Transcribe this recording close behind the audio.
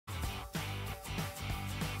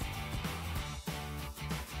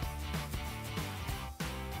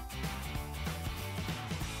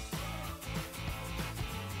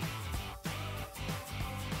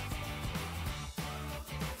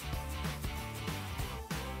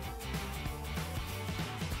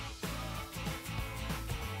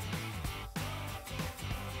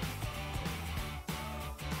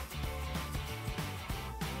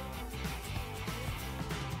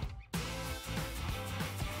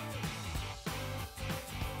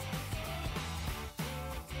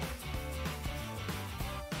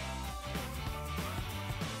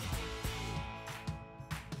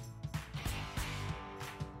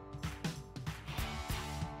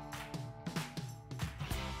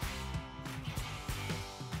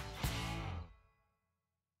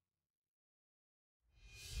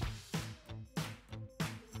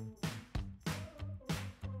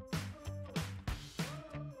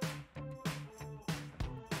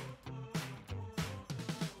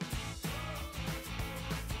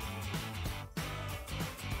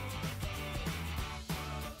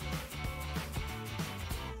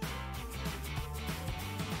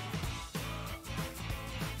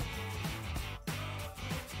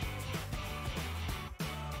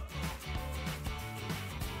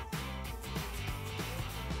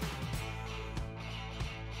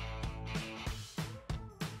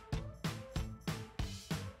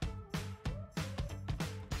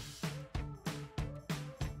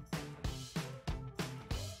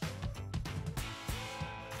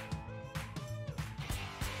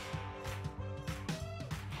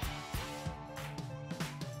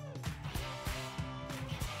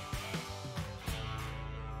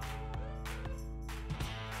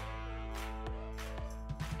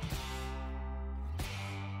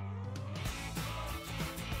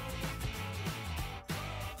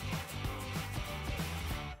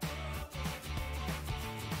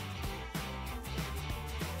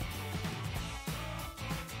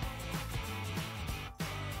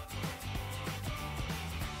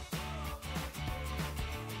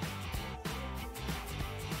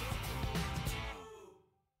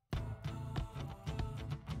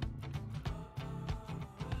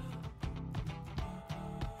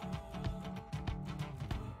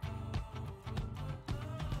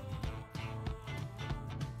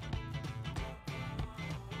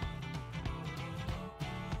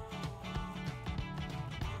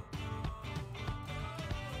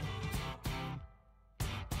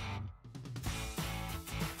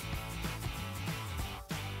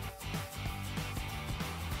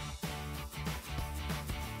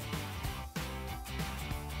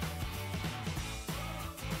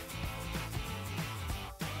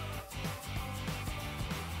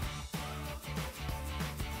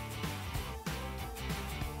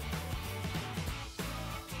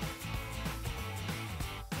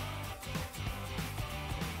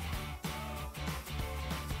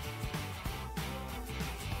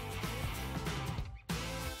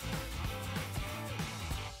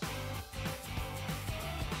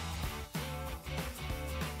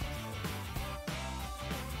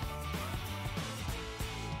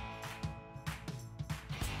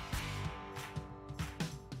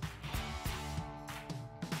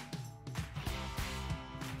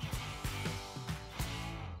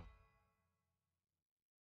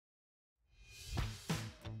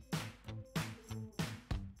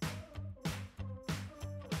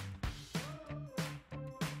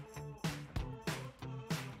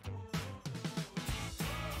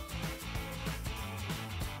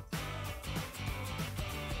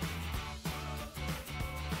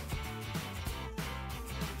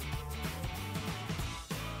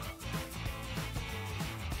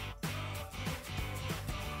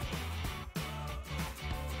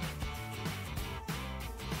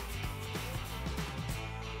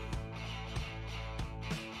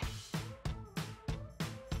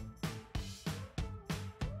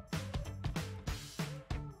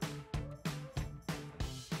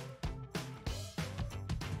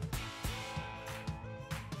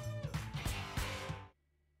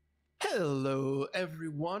Hello,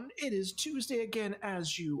 everyone. It is Tuesday again,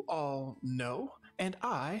 as you all know, and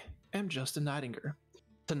I am Justin Nightinger.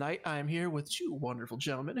 Tonight, I am here with two wonderful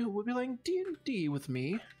gentlemen who will be playing D&D with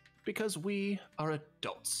me because we are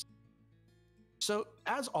adults. So,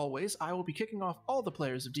 as always, I will be kicking off all the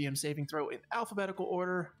players of DM Saving Throw in alphabetical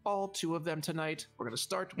order, all two of them tonight. We're going to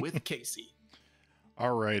start with Casey.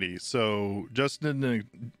 Alrighty, so Justin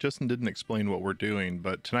didn't explain what we're doing,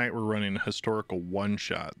 but tonight we're running a historical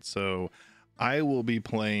one-shot. So I will be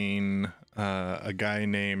playing a guy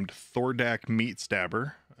named Thordak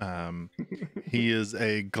Meatstabber. He is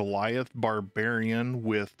a Goliath barbarian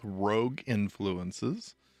with rogue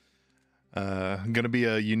influences. Going to be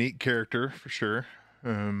a unique character for sure.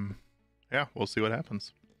 Yeah, we'll see what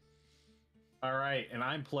happens. All right, and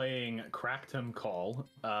I'm playing Cracktum Call,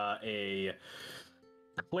 a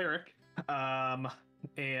cleric,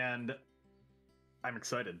 and I'm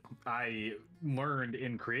excited. I learned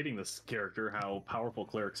in creating this character how powerful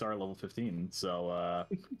clerics are level 15, so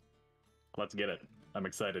let's get it. I'm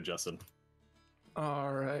excited, Justin.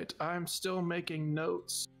 All right, I'm still making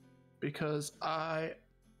notes because I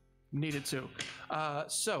needed to.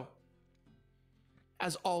 So,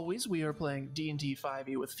 as always, we are playing D&D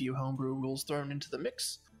 5e with a few homebrew rules thrown into the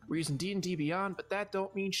mix. We're using D&D Beyond, but that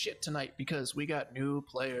don't mean shit tonight because we got new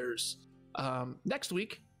players. Next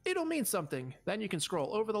week, it'll mean something. Then you can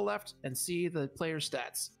scroll over the left and see the player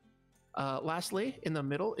stats. Lastly, in the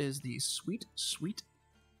middle is the sweet, sweet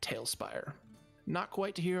Tailspire. Not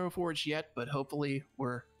quite to Hero Forge yet, but hopefully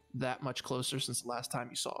we're that much closer since the last time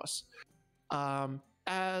you saw us.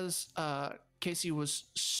 As Casey was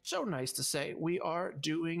so nice to say, we are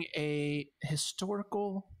doing a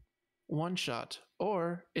historical one-shot,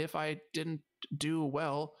 or if I didn't do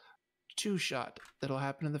well, two-shot that'll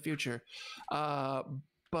happen in the future.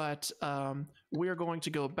 But we're going to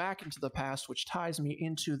go back into the past, which ties me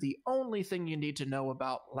into the only thing you need to know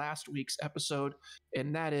about last week's episode,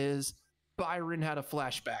 and that is Byron had a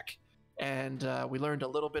flashback, and we learned a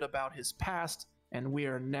little bit about his past, and we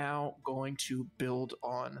are now going to build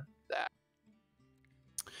on that.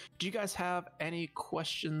 Do you guys have any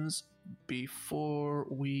questions before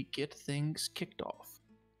we get things kicked off?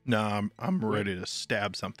 No, I'm ready to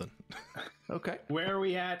stab something. Okay. Where are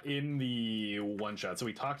we at in the one-shot? So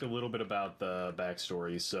we talked a little bit about the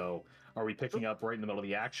backstory, so are we picking up right in the middle of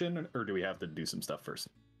the action, or do we have to do some stuff first?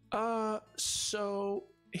 So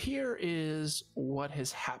here is what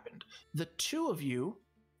has happened. The two of you,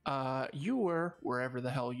 you were wherever the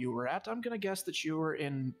hell you were at. I'm going to guess that you were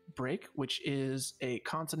in Break, which is a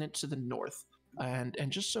continent to the north. And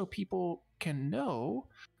just so people can know,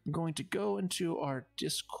 I'm going to go into our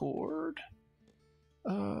Discord.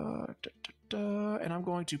 And I'm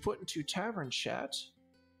going to put into Tavern Chat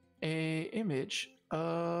a image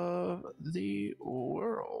of the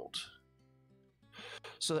world,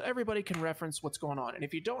 so that everybody can reference what's going on. And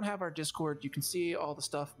if you don't have our Discord, you can see all the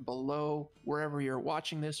stuff below wherever you're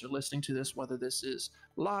watching this or listening to this, whether this is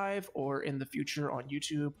live or in the future on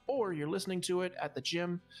YouTube, or you're listening to it at the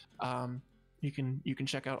gym. You can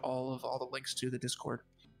check out all the links to the Discord.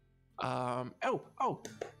 Oh,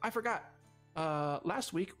 I forgot.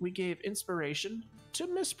 Last week we gave inspiration to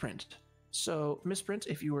Misprint. So Misprint,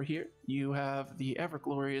 if you were here, you have the ever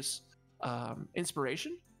glorious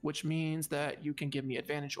inspiration, which means that you can give me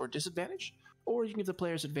advantage or disadvantage, or you can give the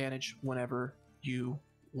players advantage whenever you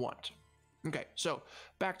want. Okay, so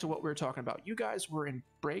back to what we were talking about. You guys were in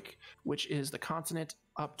Break, which is the continent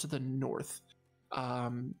up to the north.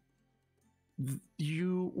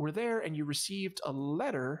 You were there and you received a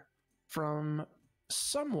letter from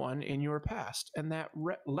someone in your past, and that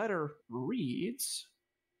letter reads,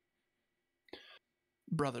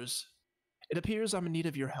 "Brothers, it appears I'm in need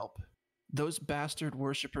of your help. Those bastard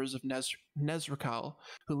worshippers of Nezrakal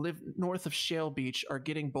who live north of Shale Beach are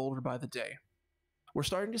getting bolder by the day. We're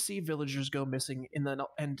starting to see villagers go missing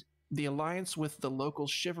and the alliance with the local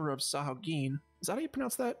shiver of Sahagin, is that how you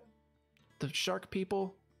pronounce that? The shark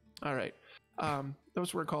people? All right. That's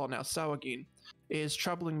what we're calling now, Sahagin, is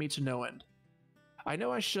troubling me to no end. I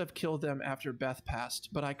know I should have killed them after Beth passed,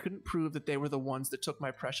 but I couldn't prove that they were the ones that took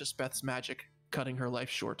my precious Beth's magic, cutting her life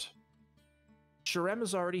short. Sharem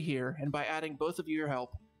is already here, and by adding both of your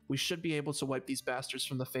help, we should be able to wipe these bastards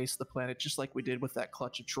from the face of the planet just like we did with that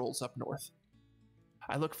clutch of trolls up north.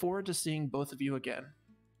 I look forward to seeing both of you again.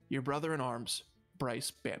 Your brother in arms,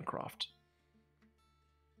 Bryce Bancroft."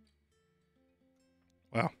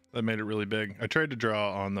 Wow, that made it really big. I tried to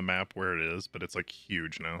draw on the map where it is, but it's like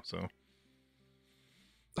huge now, so.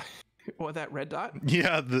 What, that red dot?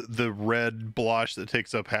 Yeah, the red blotch that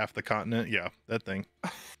takes up half the continent. Yeah, that thing.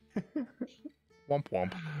 Womp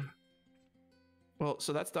womp. Well,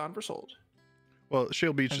 so that's Don versus Hold. Well,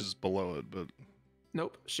 Shale Beach And- is below it, but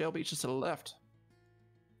Nope, Shale Beach is to the left.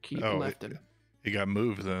 Keep Oh, lefting. it got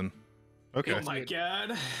moved then. Okay. Oh my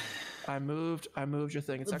god. I moved your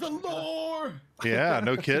thing. It's The actually lore. Yeah,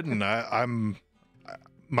 no kidding.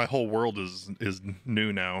 My whole world is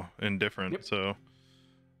new now and different. Yep.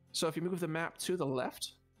 So if you move the map to the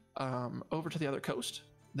left, over to the other coast,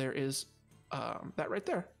 there is that right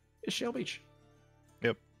there is Shale Beach.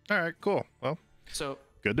 All right, cool. Well, So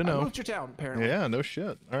good to I know. moved your town, apparently. Yeah, no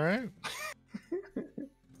shit. All right.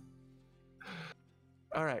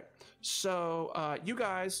 All right. So you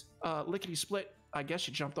guys, lickety split. I guess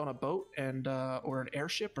you jumped on a boat and or an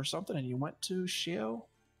airship or something, and you went to Shale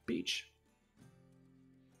Beach.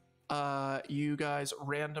 You guys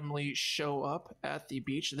randomly show up at the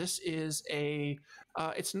beach. This is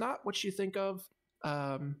it's not what you think of,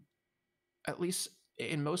 at least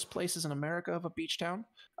in most places in America, of a beach town.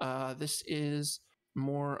 This is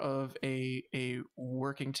more of a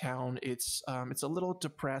working town. It's a little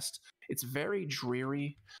depressed. It's very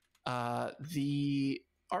dreary. The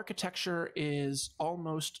architecture is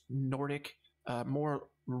almost Nordic, more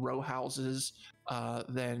row houses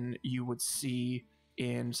than you would see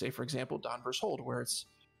in, say, for example, Don vs. Hold, where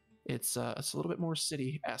it's a little bit more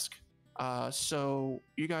city-esque. So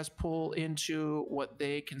you guys pull into what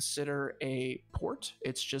they consider a port.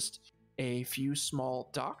 It's just a few small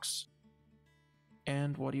docks.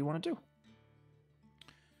 And what do you want to do?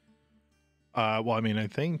 Well, I mean, I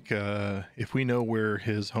think if we know where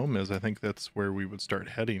his home is, I think that's where we would start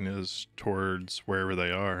heading, is towards wherever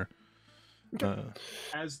they are. Okay.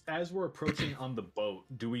 As we're approaching on the boat,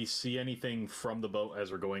 do we see anything from the boat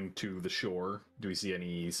as we're going to the shore? Do we see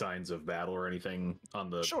any signs of battle or anything on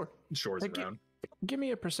the Sure. shores Hey, around? Give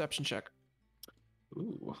me a perception check.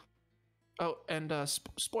 Ooh. Oh, and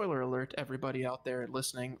spoiler alert, everybody out there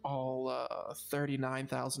listening, all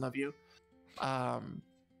 39,000 of you.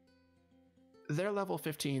 They're level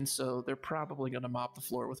 15, so they're probably going to mop the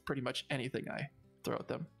floor with pretty much anything I throw at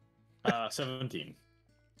them. 17.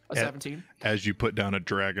 A 17? As you put down a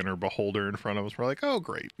dragon or beholder in front of us, we're like, oh,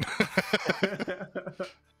 great.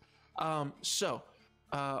 So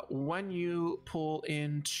when you pull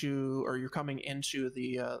into, or you're coming into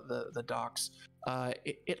the docks,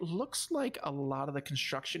 it looks like a lot of the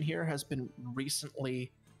construction here has been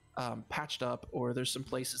recently patched up, or there's some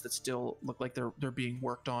places that still look like they're being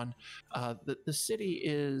worked on. The city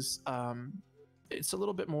is it's a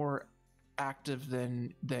little bit more active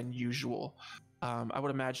than usual. I would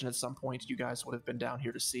imagine at some point you guys would have been down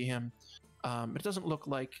here to see him. It doesn't look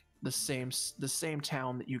like the same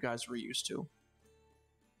town that you guys were used to.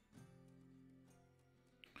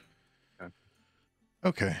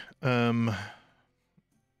 Okay.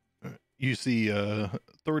 You see,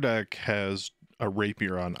 Thordak has a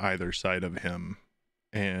rapier on either side of him,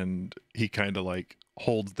 and he kind of like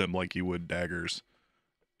holds them like you would daggers,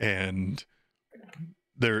 and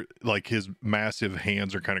they're like, his massive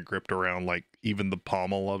hands are kind of gripped around like even the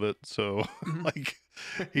pommel of it. So like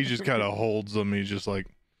he just kind of holds them. He's just like,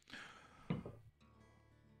 this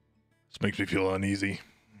makes me feel uneasy.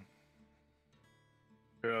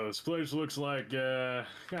 Yeah, this place looks like kind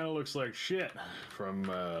of looks like shit from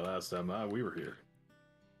last time we were here.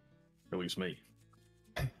 At least me.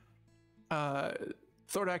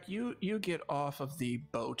 Thordak, you get off of the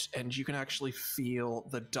boat and you can actually feel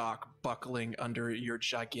the dock buckling under your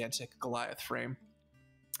gigantic Goliath frame.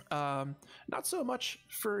 Not so much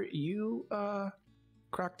for you,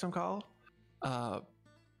 Kraktumkal,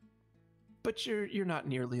 but you're not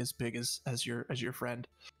nearly as big as your friend.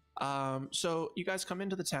 So you guys come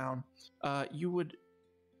into the town. You would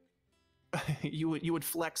you would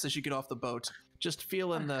flex as you get off the boat, just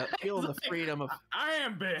feeling the freedom of. I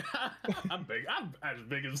am big. I'm big. I'm as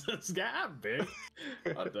big as this guy. I'm big.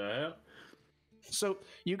 What the hell? So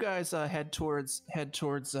you guys head towards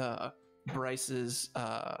Bryce's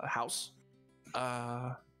house,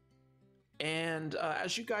 and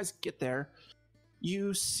as you guys get there,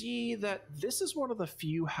 you see that this is one of the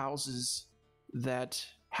few houses that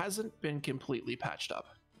hasn't been completely patched up.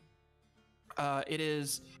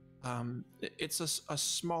 It's a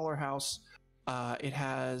smaller house. It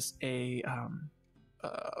has a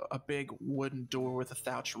big wooden door with a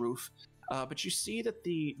thatch roof, but you see that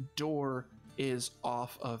the door is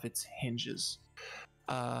off of its hinges.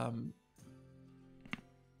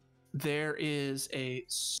 There is a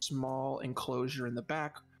small enclosure in the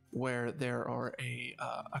back where there are a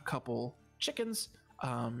couple chickens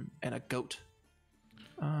and a goat.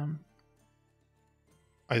 I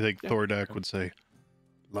think Yeah. Thordak would say,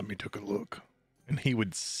 let me take a look. And he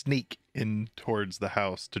would sneak in towards the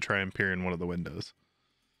house to try and peer in one of the windows.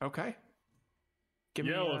 Okay. Give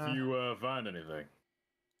me Yell if you find anything.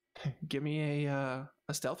 give me a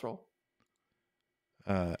stealth roll.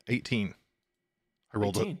 18. I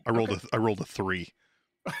rolled 18. I rolled a 3.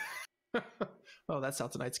 Oh, that's how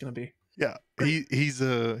tonight's gonna be. Yeah, he's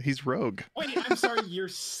rogue. Wait, I'm sorry. Your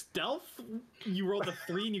stealth? You rolled a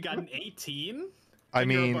 3 and you got an 18. I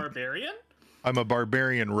mean, you're a barbarian. I'm a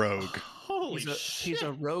barbarian rogue. Holy shit! He's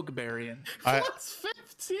a rogue barian. Plus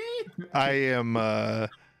 15. I am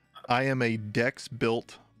a Dex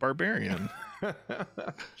built barbarian.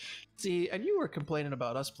 See, and you were complaining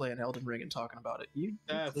about us playing Elden Ring and talking about it.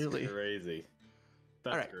 That's clearly crazy.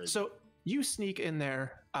 That's all right. crazy. So you sneak in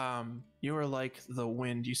there. You are like the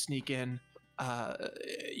wind. You sneak in.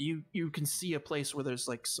 You can see a place where there's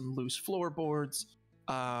like some loose floorboards.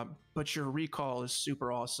 But your recall is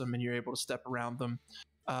super awesome, and you're able to step around them.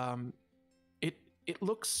 It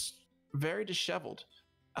looks very disheveled.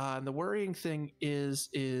 And the worrying thing is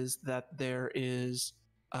that there is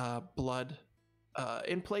blood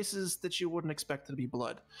in places that you wouldn't expect there to be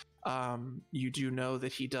blood. You do know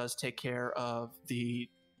that he does take care of the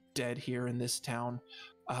dead here in this town,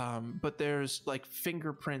 but there's like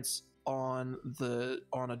fingerprints on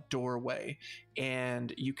a doorway,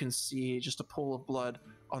 and you can see just a pool of blood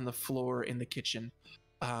on the floor in the kitchen.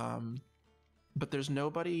 But there's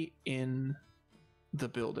nobody in the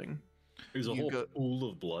building. There's a whole pool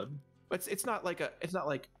of blood. It's not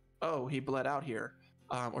like oh, he bled out here,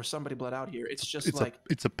 or somebody bled out here. It's just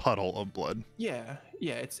it's a puddle of blood. Yeah.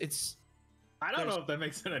 It's. I don't know if that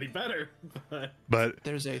makes it any better, but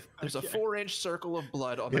there's a 4-inch circle of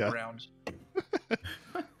blood on the ground.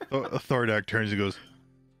 Thordak turns and goes,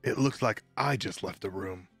 "It looks like I just left the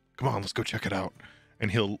room. Come on, let's go check it out." And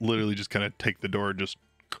he'll literally just kind of take the door, just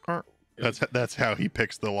that's how he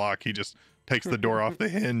picks the lock. He just takes the door off the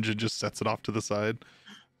hinge and just sets it off to the side.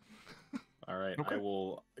 All right, okay. I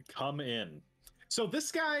will come in. So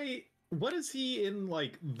this guy, what is he in,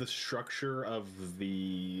 like, the structure of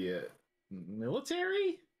the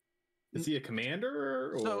military? Is he a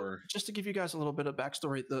commander, or? So, just to give you guys a little bit of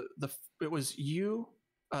backstory, it was you,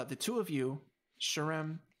 the two of you,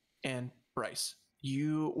 Sharem and Bryce.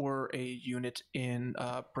 You were a unit in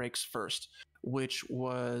Breaks First, which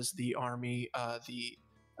was the army, the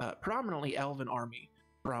predominantly Elven army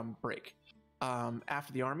from Break.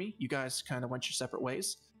 After the army, you guys kind of went your separate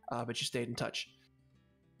ways, but you stayed in touch.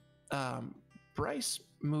 Bryce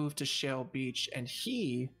moved to Shale Beach, and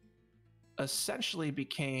he essentially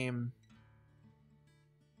became,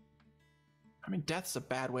 I mean, death's a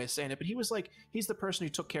bad way of saying it, but he's the person who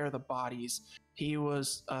took care of the bodies. He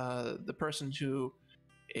was the person who,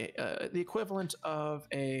 the equivalent of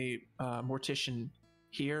a mortician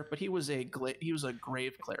here, but he was a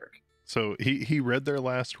grave cleric. So he read their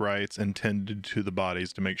last rites and tended to the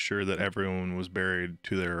bodies to make sure that everyone was buried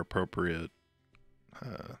to their appropriate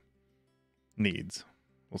needs,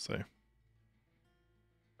 we'll say.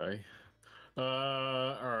 Okay. All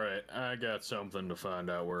right. I got something to find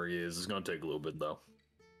out where he is. It's gonna take a little bit, though.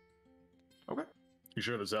 Okay. You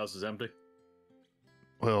sure this house is empty?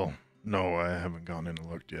 Well, no, I haven't gone in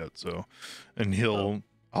and looked yet. So, and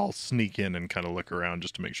I'll sneak in and kind of look around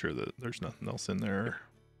just to make sure that there's nothing else in there.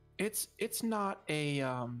 It's not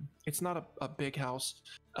a big house.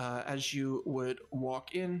 As you would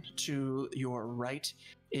walk in, to your right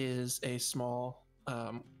is a small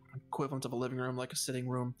equivalent of a living room, like a sitting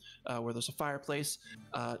room, where there's a fireplace.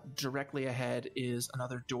 Directly ahead is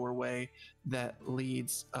another doorway that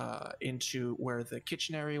leads into where the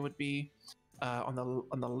kitchen area would be. On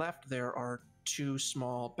the left, there are 2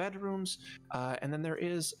 small bedrooms, and then there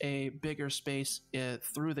is a bigger space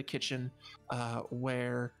through the kitchen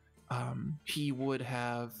where he would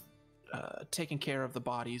have taken care of the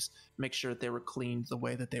bodies, make sure that they were cleaned the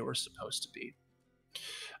way that they were supposed to be.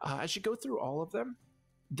 As you go through all of them,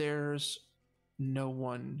 there's no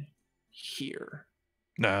one here.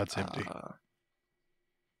 Nah, it's empty.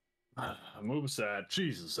 Move aside.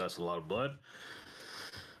 Jesus, that's a lot of blood.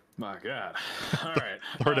 My God. All right.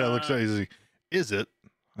 Lord, that looks easy. Is it?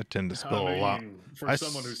 I tend to spill a lot. For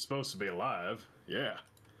someone who's supposed to be alive, yeah.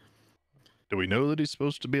 Do we know that he's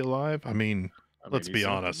supposed to be alive? I mean, let's be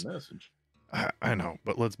honest. I know,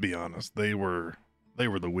 but let's be honest. They were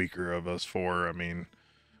the weaker of us 4. I mean,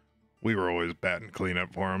 we were always batting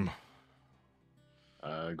cleanup for him.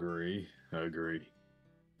 I agree.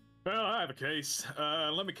 Well, I have a case.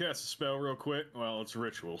 Let me cast a spell real quick. Well, it's a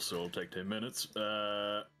ritual, so it'll take 10 minutes.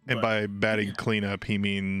 And by batting cleanup, he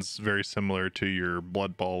means very similar to your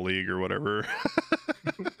Blood Ball League or whatever.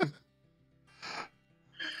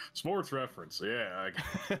 Sports reference, yeah.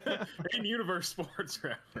 In-universe sports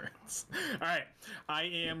reference. All right. I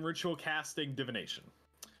am ritual casting divination.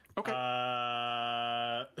 Okay.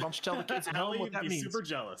 Why don't you tell the kids at home what that means? Super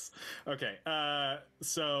jealous. Okay.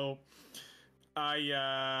 So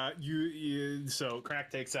so Crack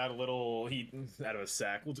takes out a little heat out of his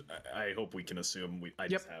sack. I hope we can assume I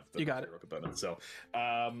just have the you got it. component. So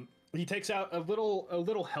he takes out a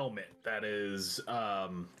little helmet that is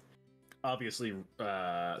obviously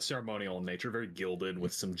ceremonial in nature, very gilded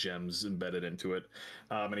with some gems embedded into it.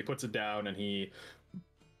 And he puts it down and he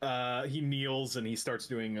kneels and he starts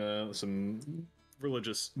doing some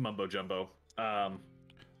religious mumbo jumbo.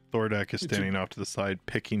 Thordak is standing off to the side,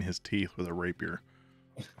 picking his teeth with a rapier.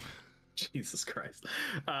 Jesus Christ.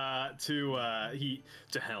 To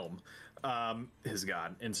Helm, his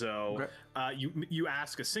god. And so you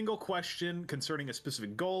ask a single question concerning a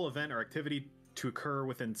specific goal, event, or activity to occur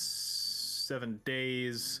within 7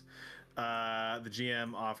 days. The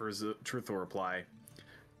GM offers a truthful reply.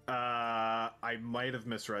 I might have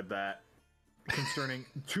misread that. Concerning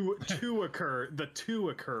to occur, the to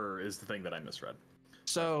occur is the thing that I misread.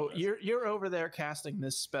 So you're over there casting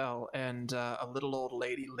this spell, and a little old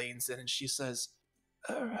lady leans in and she says,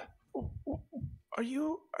 "Are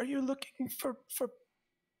you looking for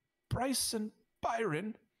Bryce and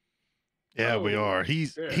Byron?" Yeah, we are.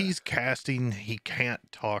 He's casting. He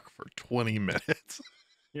can't talk for 20 minutes.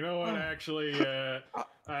 You know what? Actually,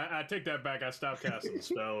 I take that back. I stopped casting the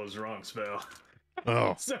spell. It was the wrong spell.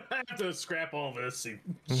 Oh. So I have to scrap all this. He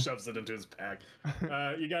shoves it into his pack.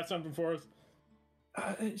 You got something for us?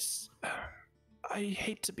 I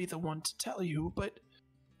hate to be the one to tell you, but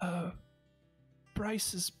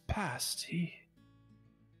Bryce is passed. He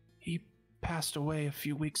passed away a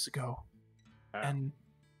few weeks ago, and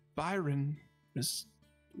Byron is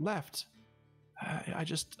left. I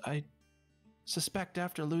suspect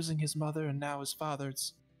after losing his mother and now his father,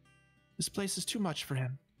 this place is too much for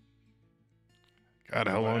him. God,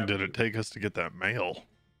 how long did it take us to get that mail?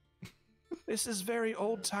 This is very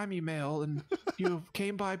old-timey mail, and you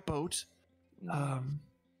came by boat.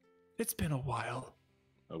 It's been a while.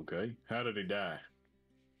 Okay. How did he die?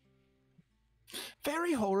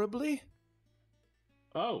 Very horribly.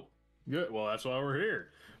 Oh, good. Well, that's why we're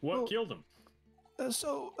here. What killed him? There's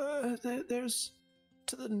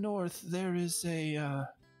to the north. There is a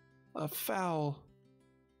foul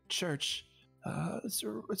church.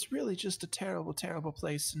 It's really just a terrible, terrible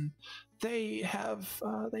place, and they've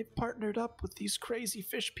partnered up with these crazy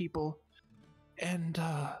fish people, and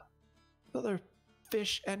other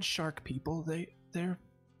fish and shark people. They're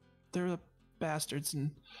the bastards,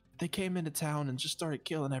 and they came into town and just started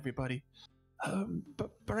killing everybody.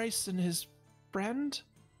 But Bryce and his friend,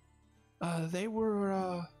 they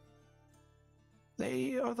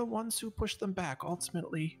are the ones who pushed them back,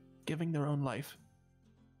 ultimately giving their own life.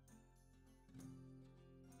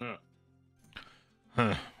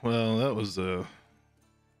 Huh. Well, that was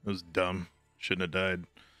dumb. Shouldn't have died.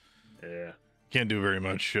 Yeah. Can't do very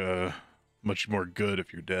much more good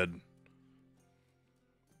if you're dead.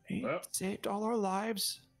 He saved all our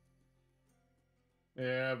lives.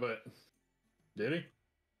 Yeah, but did he?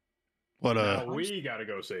 What? Now we gotta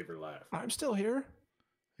go save her life. I'm still here.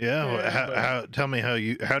 Yeah. Tell me how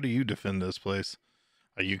do you defend this place?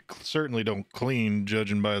 You certainly don't clean,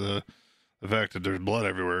 judging by the fact that there's blood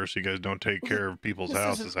everywhere. So you guys don't take care of people's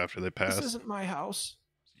houses after they pass. This isn't my house.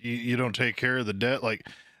 You don't take care of the dead. Like,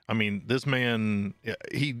 I mean, this man,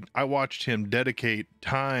 I watched him dedicate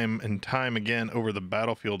time and time again over the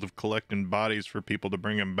battlefield of collecting bodies for people to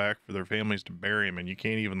bring him back for their families to bury him. And you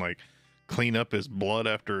can't even like clean up his blood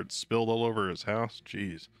after it's spilled all over his house.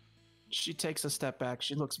 Jeez. She takes a step back.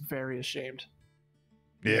 She looks very ashamed.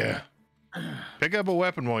 Yeah. Pick up a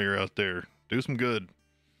weapon while you're out there. Do some good.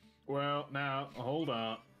 Well, now, hold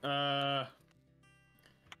on.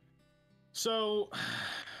 So,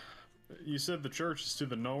 you said the church is to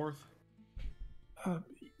the north?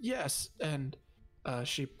 Yes, and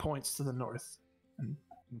she points to the north and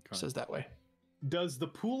says that way. Does the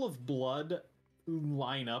pool of blood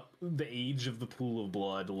line up, the age of the pool of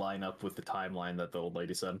blood line up with the timeline that the old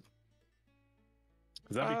lady said?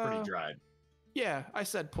 Because that'd be pretty dry. Yeah, I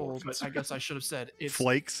said pool, but I guess I should have said it's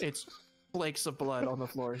flakes. It's flakes of blood on the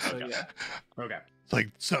floor. So okay. Yeah. Okay. It's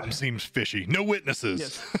like something seems fishy. No witnesses.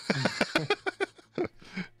 Yes.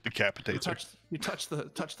 Decapitates her. You touch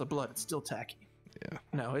the blood. It's still tacky. Yeah.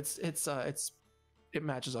 No, it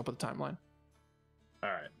matches up with the timeline.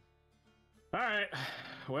 All right.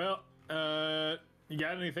 Well, you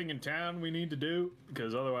got anything in town we need to do?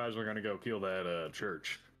 Because otherwise, we're gonna go kill that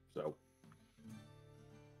church. So.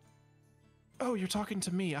 Oh, you're talking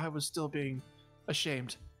to me. I was still being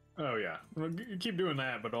ashamed. Oh, yeah. Well, keep doing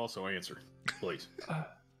that, but also answer, please.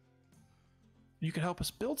 You could help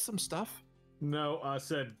us build some stuff. No, I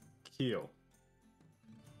said kill.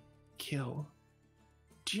 Kill.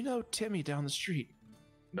 Do you know Timmy down the street?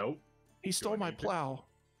 Nope. He stole my need to? plow.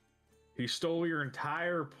 He stole your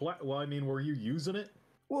entire Well, I mean, were you using it?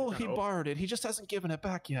 Well, he No. borrowed it. He just hasn't given it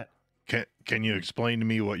back yet. Can you explain to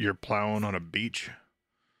me what you're plowing on a beach?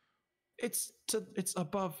 It's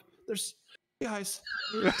above. There's guys.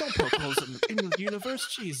 Don't poke holes in the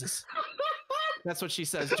universe, Jesus. That's what she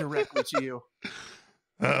says directly to you.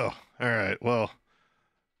 Oh, all right. Well,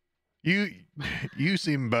 you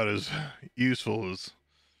seem about as useful as.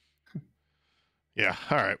 Yeah.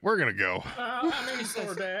 All right. We're gonna go. I mean, says-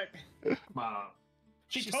 Thordak.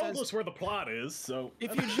 She told says, us where the plot is, so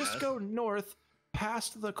if that's you just nice. go north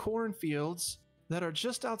past the cornfields that are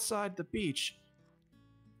just outside the beach,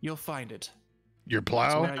 you'll find it. Your That's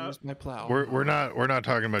plow. where I use my plow. We're not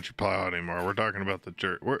talking about your plow anymore. We're talking about the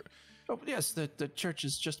church. Oh yes, the church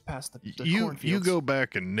is just past the You cornfields. go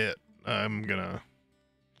back and knit. I'm gonna.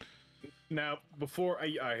 Now, before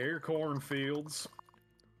I hear cornfields,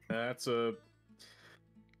 it's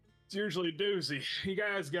usually a doozy. You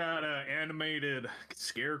guys got animated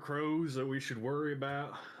scarecrows that we should worry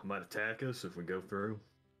about? Might attack us if we go through.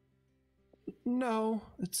 No,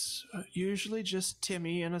 it's usually just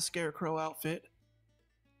Timmy in a scarecrow outfit.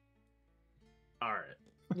 All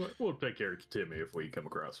right, we'll take care of Timmy if we come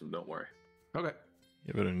across him. Don't worry. Okay.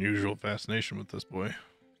 You have an unusual fascination with this boy.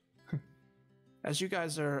 As you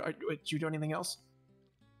guys are wait, do you do anything else?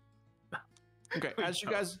 Okay. As you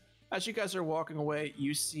guys are walking away,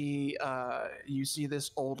 you see this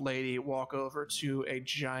old lady walk over to a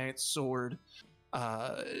giant sword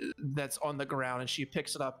that's on the ground, and she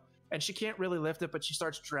picks it up, and she can't really lift it, but she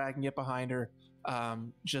starts dragging it behind her,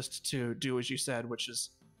 just to do as you said, which is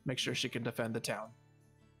make sure she can defend the town.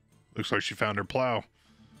 Looks like she found her plow.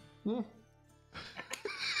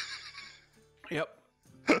 Yep.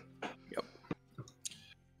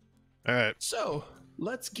 All right. So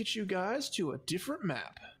let's get you guys to a different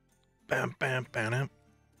map. Bam, bam, bam.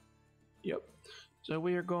 Yep. So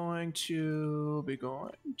we are going to be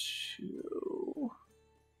going to.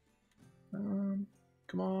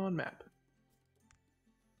 Come on, map.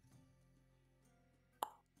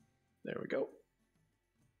 There we go.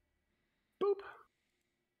 Boop.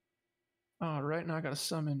 All right, now I gotta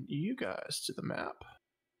summon you guys to the map.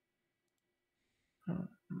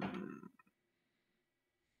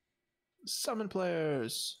 Summon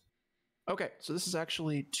players. Okay, so this is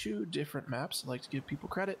actually two different maps. I like to give people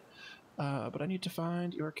credit, but I need to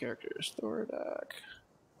find your characters. Thordak.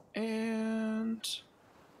 And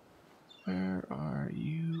where are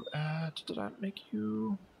you at? Did I make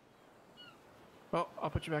you? Oh, I'll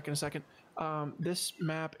put you back in a second. This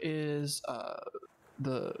map is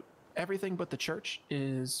the everything but the church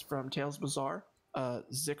is from Tales Bazaar.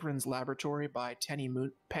 Zikrin's Laboratory by Penny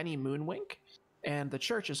Moonwink. And the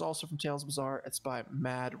church is also from Tales Bazaar. It's by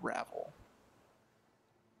Mad Ravel.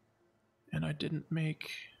 And I didn't make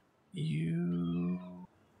you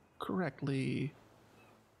correctly,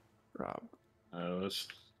 Rob. This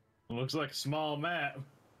looks like a small map.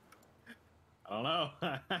 I don't know.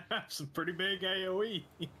 Some pretty big AoE.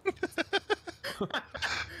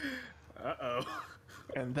 Uh-oh.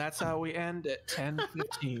 And that's how we end at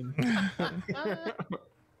 10:15.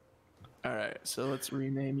 All right, so let's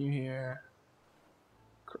rename you here.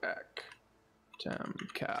 Crack.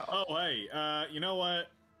 Cow. Oh, hey, you know what?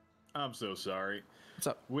 I'm so sorry. What's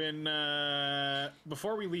up? When,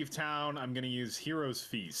 before we leave town, I'm gonna use Hero's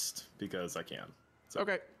Feast, because I can. So,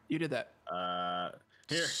 Okay, you did that.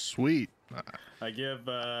 here, Sweet. I give,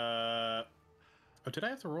 oh, did I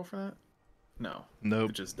have to roll for that? No.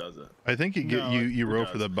 Nope. It just does it. I think you get No, you it roll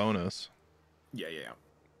does. for the bonus. Yeah.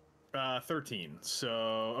 13. So,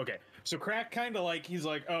 okay. So Crack kind of like, he's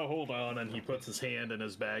like, oh, hold on. And he puts his hand in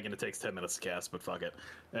his bag and it takes 10 minutes to cast, but fuck it.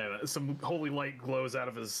 And some holy light glows out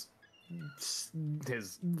of his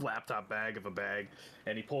laptop bag of a bag.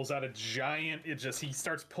 And he pulls out a giant, he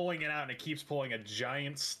starts pulling it out and it keeps pulling a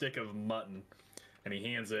giant stick of mutton. And he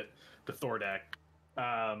hands it to Thordak.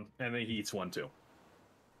 And then he eats one too.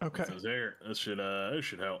 Okay. So there, this should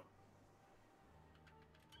help.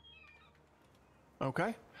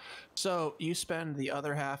 Okay. So you spend the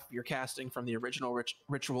other half of your casting from the original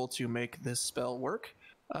ritual to make this spell work,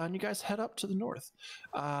 and you guys head up to the north.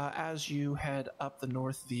 As you head up the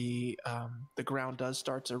north, the ground does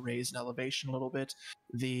start to raise in elevation a little bit.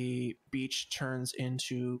 The beach turns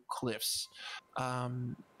into cliffs.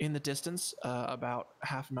 In the distance, about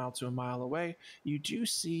half a mile to a mile away, you do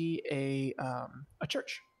see a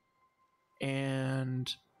church.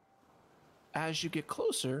 And as you get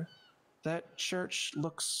closer, that church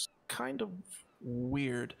looks kind of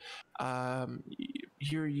weird.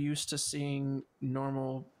 you're used to seeing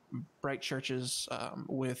normal bright churches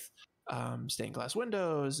with stained glass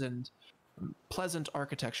windows and pleasant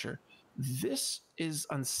architecture. This is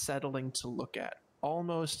unsettling to look at,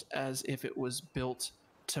 almost as if it was built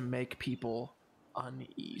to make people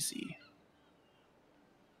uneasy.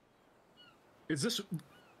 Is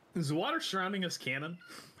the water surrounding us canon?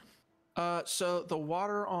 So the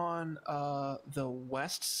water on the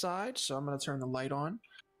west side. So I'm going to turn the light on.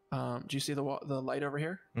 Do you see the light over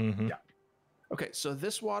here? Mm-hmm. Yeah. Okay, so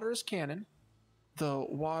this water is canon. The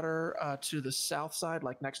water to the south side,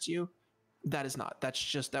 like next to you, that is not.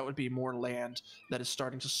 That would be more land that is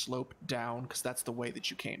starting to slope down because that's the way that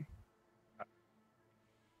you came.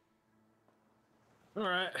 All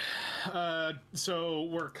right. So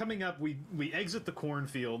we're coming up. We exit the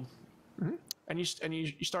cornfield, and you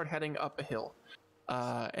start heading up a hill,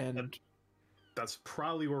 and that's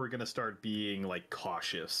probably where we're gonna start being like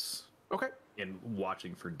cautious. Okay. And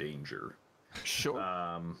watching for danger. Sure.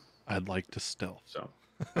 I'd like to stealth. So.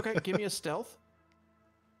 Okay, give me a stealth.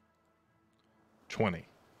 20.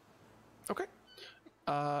 Okay.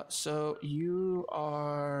 So you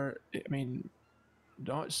are,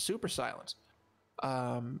 not super silent.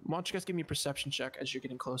 Why don't you guys give me a perception check as you're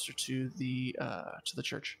getting closer to the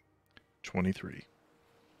church? 23.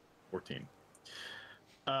 14.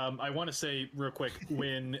 I want to say real quick,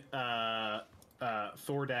 when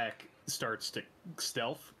Thordak starts to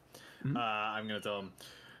stealth, I'm going to tell him,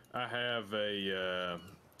 I have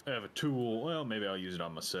a tool. Well, maybe I'll use it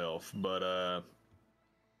on myself, but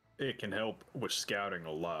it can help with scouting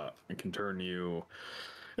a lot. It can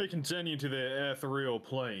send you to the ethereal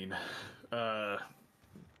plane.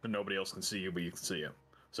 Nobody else can see you, but you can see him.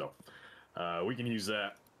 So we can use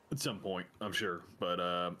that at some point, I'm sure. But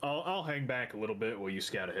I'll hang back a little bit while you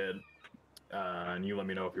scout ahead, and you let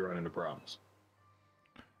me know if you run into problems.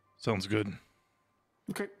 Sounds good.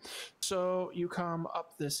 Okay, so you come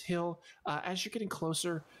up this hill. As you're getting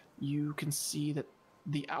closer, you can see that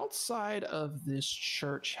the outside of this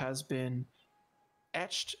church has been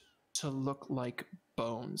etched to look like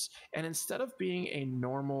bones. And instead of being a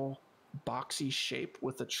normal boxy shape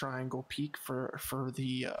with a triangle peak for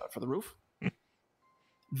the roof,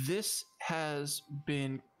 this has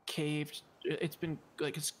been caved. It's been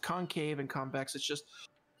like it's concave and convex. It's just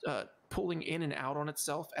pulling in and out on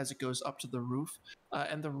itself as it goes up to the roof.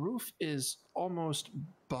 And the roof is almost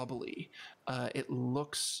bubbly. It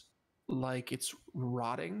looks like it's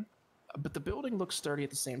rotting, but the building looks sturdy at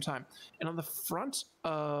the same time. And on the front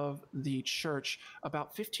of the church,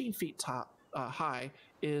 about 15 feet high,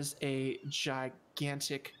 is a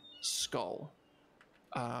gigantic skull.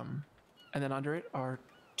 And then under it are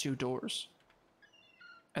 2 doors.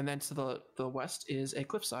 And then to the west is a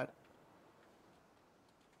cliffside.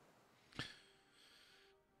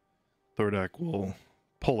 Thordak will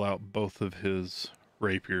pull out both of his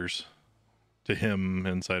rapiers. To him,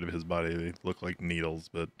 inside of his body, they look like needles,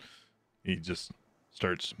 but he just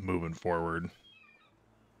starts moving forward,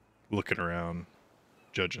 looking around,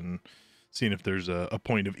 judging, seeing if there's a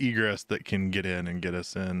point of egress that can get in and get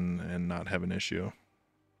us in and not have an issue.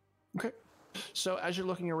 Okay. So as you're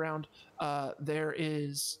looking around, there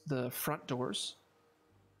is the front doors.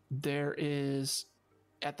 There is,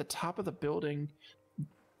 at the top of the building,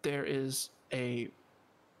 there is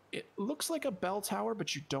it looks like a bell tower,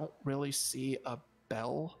 but you don't really see a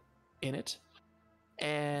bell in it.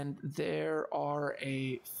 And there are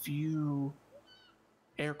a few,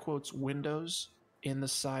 air quotes, windows in the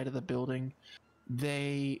side of the building.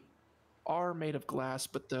 They are made of glass,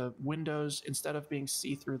 but the windows, instead of being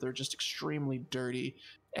see-through, they're just extremely dirty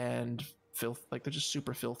and they're just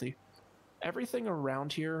super filthy. Everything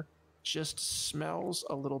around here just smells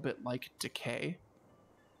a little bit like decay.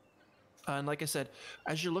 And like I said,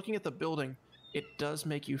 as you're looking at the building, it does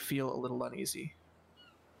make you feel a little uneasy.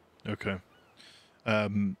 Okay.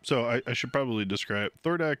 So I should probably describe,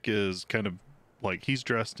 Thordak is kind of like, he's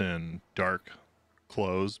dressed in dark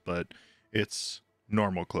clothes, but it's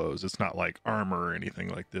normal clothes. It's not like armor or anything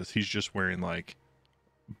like this. He's just wearing like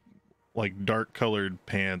dark colored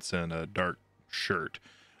pants and a dark shirt.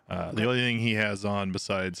 The only thing he has on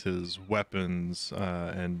besides his weapons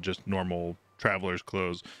and just normal traveler's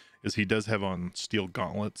clothes is he does have on steel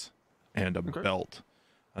gauntlets and a belt.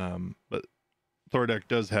 But Thordak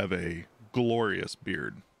does have a glorious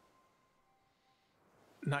beard.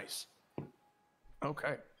 Nice.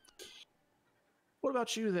 Okay. What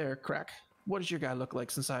about you there, Crack? What does your guy look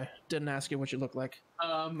like, since I didn't ask you what you look like?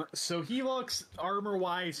 So he looks,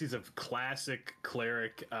 armor-wise, he's a classic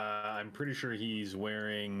cleric. I'm pretty sure he's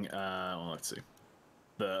wearing, let's see,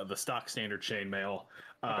 the stock standard chainmail.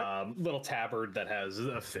 Little tabard that has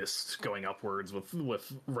a fist going upwards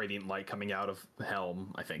with radiant light coming out of the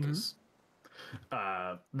helm, I think is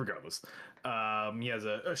regardless. He has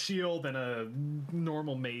a shield and a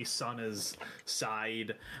normal mace on his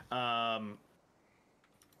side.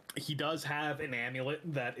 He does have an amulet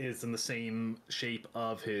that is in the same shape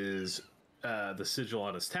of his the sigil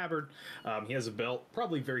on his tabard. He has a belt,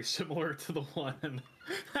 probably very similar to the one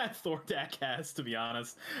that Thordak has, to be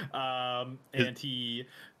honest. And he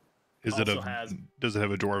does it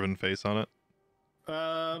have a dwarven face on it?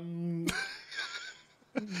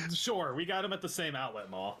 Sure, we got him at the same outlet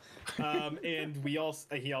mall. And he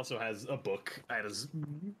also has a book at his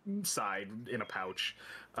side in a pouch,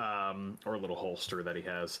 or a little holster that he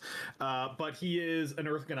has. But he is an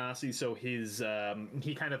Earth Ganassi, so his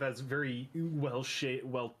he kind of has very well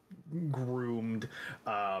groomed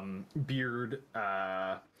beard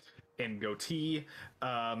and goatee,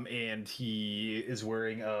 and he is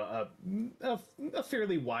wearing a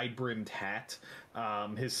fairly wide brimmed hat.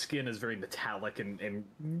 His skin is very metallic and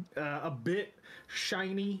a bit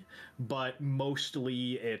shiny, but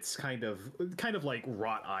mostly it's kind of like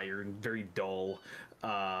wrought iron, very dull,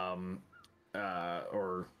 or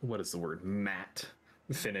what is the word, matte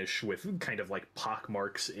finish with kind of like pock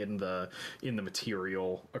marks in the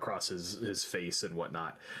material across his face and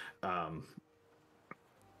whatnot.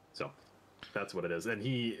 So that's what it is. And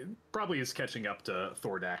he probably is catching up to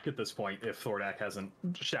Thordak at this point, if Thordak hasn't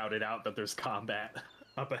shouted out that there's combat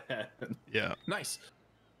up ahead. Yeah. Nice.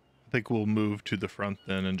 I think we'll move to the front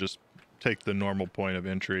then and just take the normal point of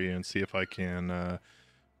entry and see if I can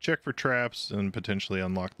check for traps and potentially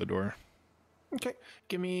unlock the door. Okay.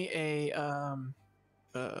 Give me a,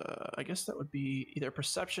 I guess that would be either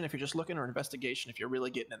perception if you're just looking, or investigation if you're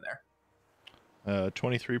really getting in there.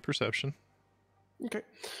 23 perception. Okay.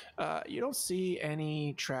 You don't see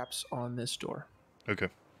any traps on this door. Okay.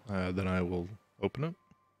 Then I will open it.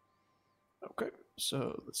 Okay.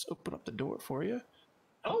 So let's open up the door for you.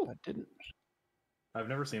 Oh, I didn't. I've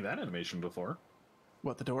never seen that animation before.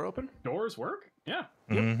 What, the door open? Doors work? Yeah.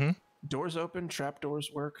 Mm-hmm. Doors open, trap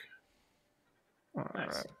doors work. All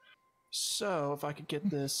Nice. right. So if I could get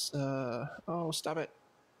this, oh, stop it.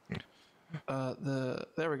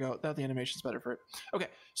 There we go. Now the animation's better for it. Okay,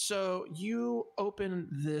 so you open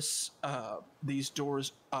these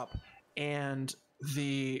doors up, and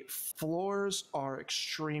the floors are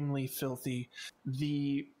extremely filthy.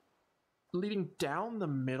 Leading down the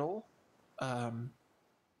middle,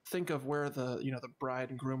 think of where the bride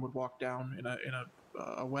and groom would walk down in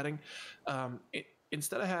a wedding.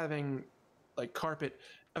 Instead of having like carpet,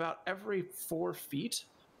 about every 4 feet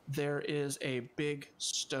there is a big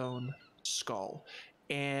stone skull.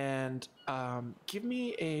 And give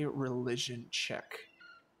me a religion check,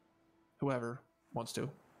 whoever wants to.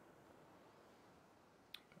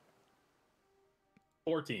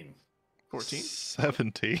 14.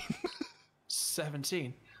 17.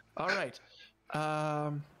 17. All right.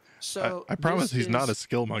 So I promise he's not a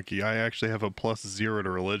skill monkey. I actually have a +0 to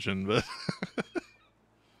religion, but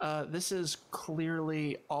this is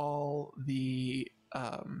clearly all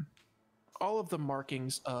of the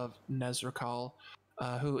markings of Nezrikal,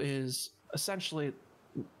 who is essentially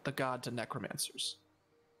the god to necromancers.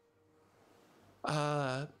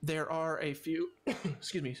 There are a few,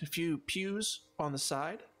 a few pews on the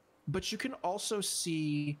side, but you can also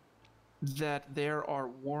see that there are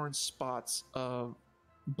worn spots of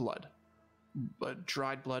blood, but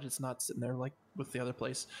dried blood. It's not sitting there like with the other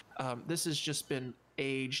place. This has just been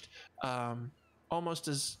aged, almost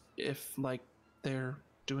as if like they're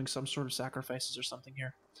doing some sort of sacrifices or something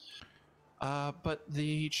here. But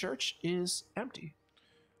the church is empty.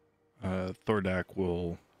 Thordak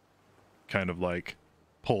will kind of like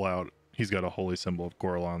pull out. He's got a holy symbol of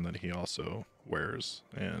Gorlon that he also wears,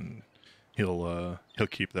 and he'll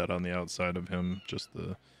keep that on the outside of him, just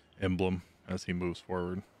the emblem, as he moves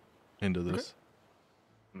forward into this.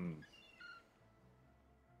 Okay.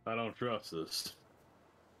 I don't trust this.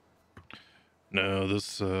 No,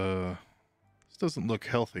 this doesn't look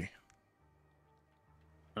healthy.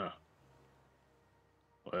 Huh.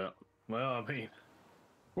 Well, I mean,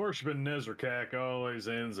 worshiping Nezrikak always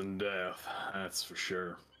ends in death. That's for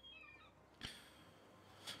sure.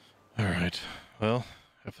 All right. Well,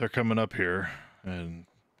 if they're coming up here and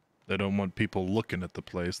they don't want people looking at the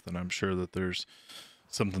place, then I'm sure that there's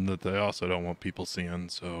something that they also don't want people seeing.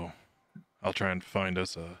 So I'll try and find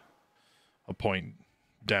us a point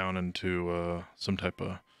down into some type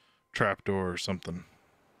of trapdoor or something.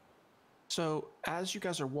 So as you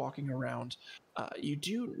guys are walking around, you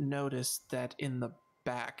do notice that in the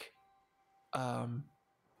back,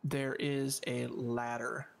 there is a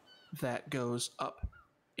ladder that goes up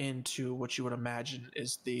into what you would imagine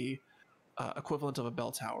is the equivalent of a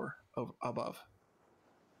bell tower above.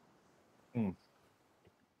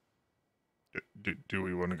 Do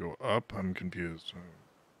we want to go up? I'm confused.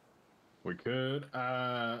 We could.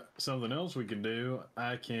 Something else we can do.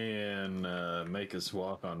 I can make us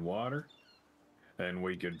walk on water, and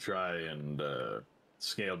we could try and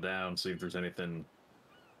scale down, see if there's anything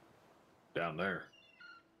down there.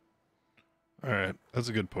 All right, that's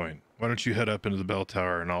a good point. Why don't you head up into the bell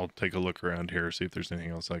tower, and I'll take a look around here, see if there's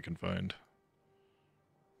anything else I can find.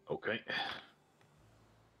 Okay.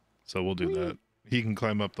 So we'll do that. He can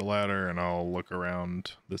climb up the ladder, and I'll look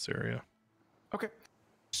around this area. Okay.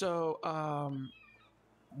 So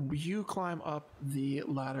you climb up the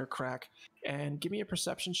ladder crack and give me a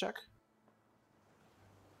perception check.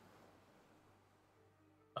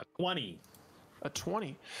 A 20. A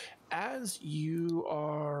 20. As you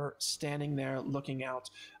are standing there looking out,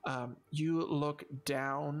 you look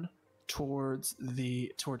down towards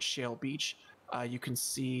Shale Beach. You can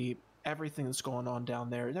see everything that's going on down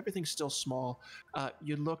there, and everything's still small.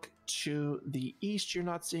 You look to the east, you're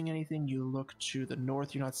not seeing anything. You look to the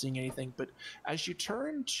north, you're not seeing anything. But as you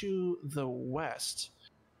turn to the west,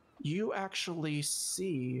 you actually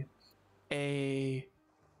see a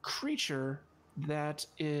creature that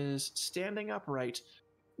is standing upright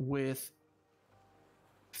with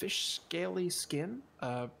fish scaly skin,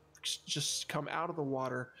 just come out of the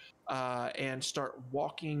water and start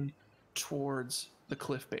walking towards the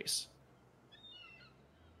cliff base.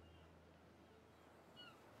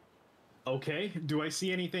 Okay. Do I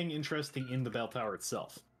see anything interesting in the bell tower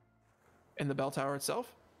itself? In the bell tower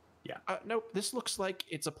itself? Yeah. Nope. This looks like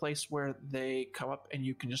it's a place where they come up and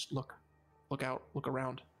you can just look out, look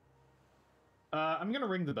around. I'm gonna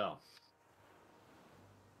ring the bell.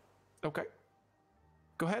 Okay.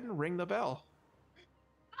 Go ahead and ring the bell.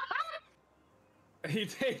 He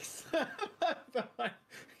takes.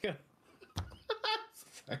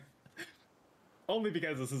 Only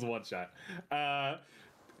because this is one shot.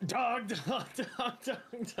 Dog. Just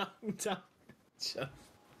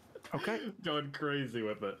Okay. going crazy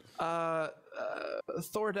with it.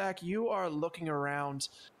 Thordak, you are looking around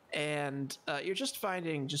and you're just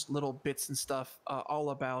finding just little bits and stuff all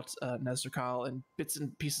about Nezrikal, and bits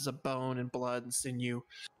and pieces of bone and blood and sinew.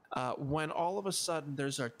 When all of a sudden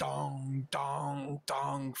there's a dong, dong,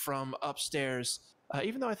 dong from upstairs.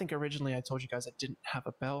 Even though I think originally I told you guys I didn't have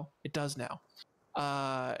a bell, it does now.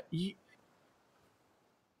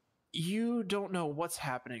 You don't know what's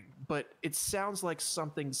happening, but it sounds like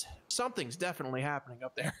something's definitely happening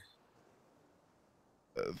up there.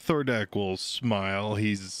 Thordak will smile.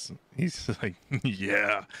 He's like,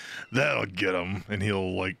 yeah, that'll get him, and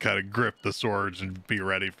he'll like kind of grip the swords and be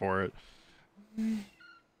ready for it.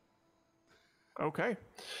 Okay.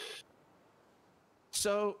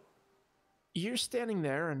 So you're standing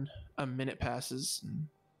there, and a minute passes, and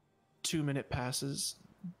 2 minutes passes,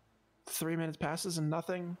 3 minutes passes, and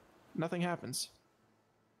nothing happens.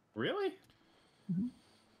 Really?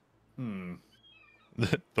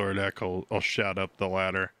 Thordak will shout up the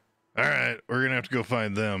ladder. All right, we're gonna have to go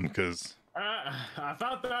find them because I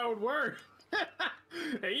thought that would work.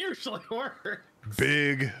 It usually works.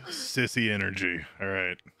 big sissy energy. All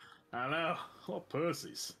right. I know. What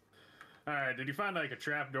pussies. All right, did you find like a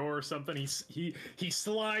trap door or something? He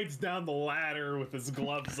slides down the ladder with his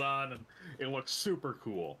gloves on, and it looks super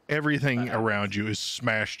cool. Everything around you is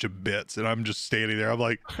smashed to bits, and I'm just standing there. I'm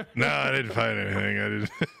like, no, I didn't find anything. I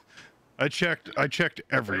didn't. I checked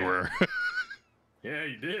everywhere. Yeah,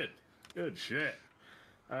 you did. Good shit.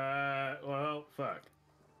 Well, fuck.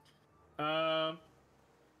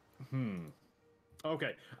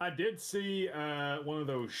 Okay, I did see one of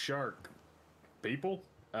those shark people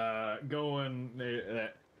going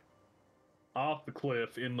off the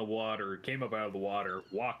cliff in the water, came up out of the water,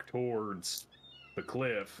 walked towards the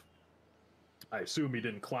cliff. I assume he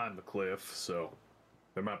didn't climb the cliff, so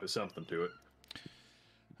there might be something to it.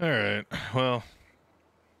 All right. Well,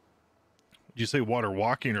 did you say water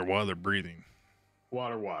walking or water breathing?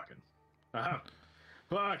 Water walking.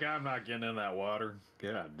 Fuck, I'm not getting in that water.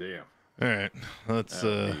 God damn. All right. Let's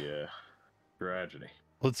tragedy.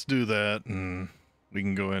 let's do that, and we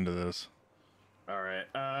can go into this. All right.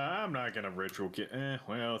 I'm not gonna ritual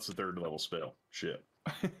well, it's a 3rd level spell. Shit.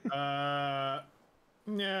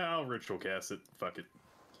 Yeah, I'll ritual cast it. Fuck it.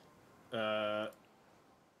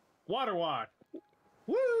 Water walk.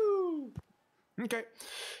 Woo! Okay.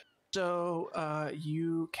 So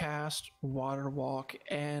you cast Water Walk,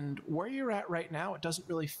 and where you're at right now, it doesn't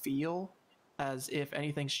really feel as if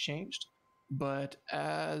anything's changed. But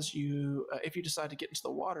as you, if you decide to get into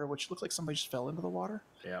the water, which looks like somebody just fell into the water,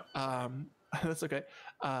 Yeah. That's okay.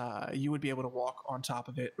 You would be able to walk on top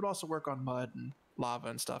of it. It would also work on mud and lava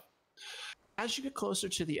and stuff. As you get closer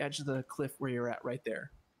to the edge of the cliff where you're at right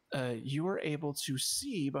there, you are able to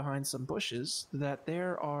see behind some bushes that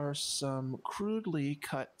there are some crudely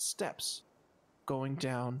cut steps going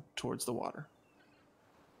down towards the water.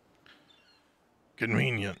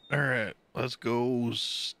 Convenient. All right, let's go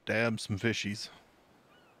stab some fishies.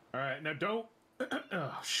 All right, now don't.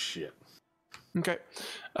 Oh shit! Okay.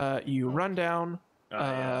 You run down.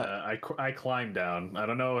 I climb down. I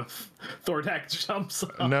don't know if Thordak jumps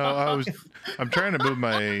off. No, I'm trying to move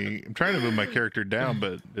my character down,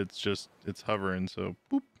 but it's hovering. So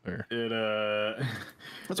boop there.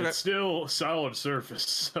 That's okay. It's still solid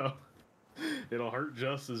surface, so it'll hurt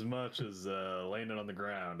just as much as landing on the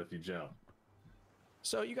ground if you jump.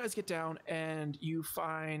 So you guys get down and you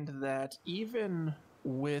find that even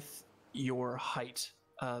with your height,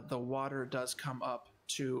 the water does come up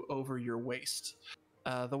to over your waist.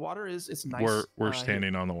 The water it's nice. We're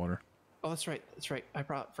standing on the water. Oh, that's right. I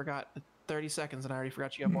forgot 30 seconds and I already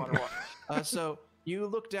forgot you have water. So you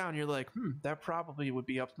look down, you're like, that probably would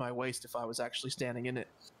be up to my waist if I was actually standing in it.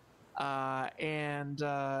 And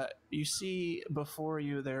you see before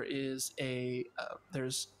you there is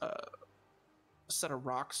there's a set of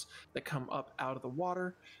rocks that come up out of the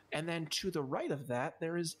water, and then to the right of that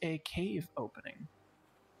there is a cave opening.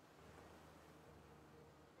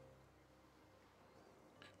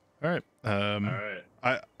 All right. All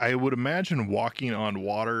right. I would imagine walking on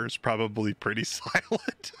water is probably pretty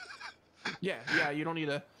silent. Yeah. You don't need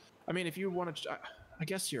a. I mean, if you want to, I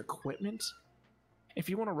guess your equipment. If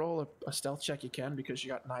you want to roll a stealth check, you can because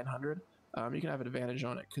you got 900. You can have an advantage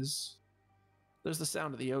on it because there's the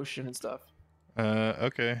sound of the ocean and stuff.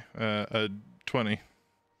 Okay. 20.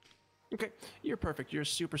 Okay, you're perfect. You're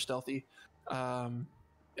super stealthy.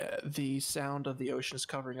 The sound of the ocean is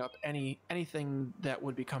covering up anything that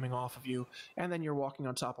would be coming off of you, and then you're walking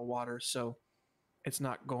on top of water, so it's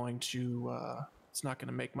not going to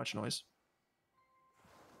make much noise.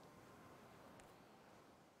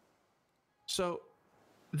 So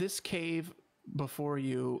this cave before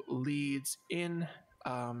you leads in,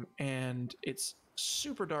 and it's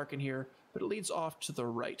super dark in here, but it leads off to the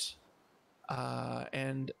right.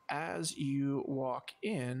 And as you walk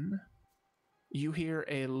in, you hear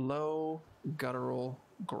a low guttural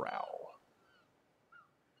growl.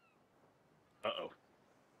 Uh-oh.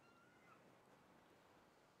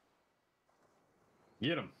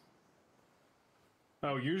 Get him.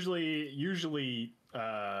 Oh, usually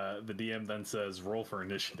the DM then says roll for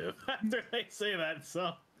initiative after they say that,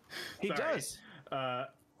 so He does. Oh.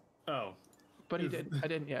 But he did. I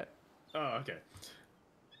didn't yet. Oh, okay.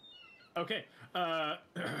 Okay.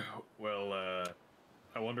 Well,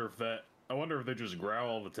 I wonder if they just growl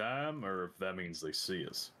all the time, or if that means they see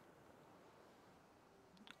us.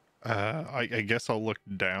 I guess I'll look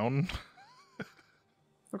down.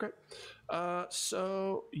 Okay.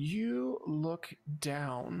 So you look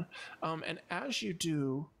down, and as you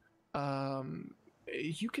do,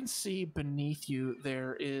 you can see beneath you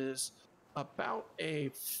there is about a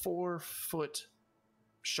 4-foot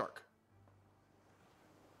shark.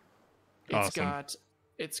 Awesome.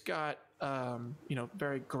 It's got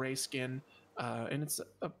very gray skin, and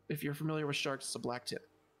if you're familiar with sharks, it's a black tip.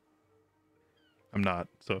 I'm not,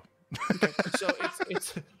 so. Okay, so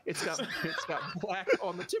it's got black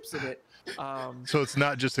on the tips of it. So it's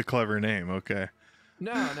not just a clever name, okay?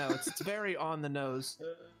 No, it's very on the nose.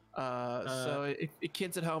 So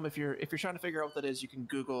kids at home, if you're trying to figure out what that is, you can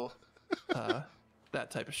Google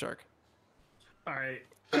that type of shark. All right,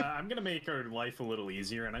 I'm gonna make our life a little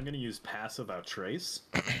easier, and I'm gonna use passive outrace,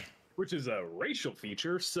 which is a racial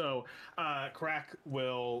feature. So Crack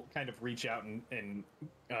will kind of reach out and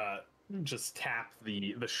just tap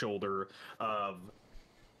the shoulder of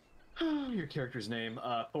your character's name,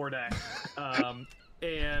 Thordak,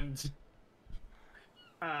 and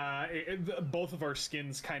both of our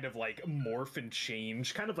skins kind of like morph and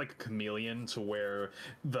change, kind of like a chameleon, to where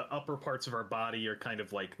the upper parts of our body are kind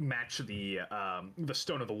of like match the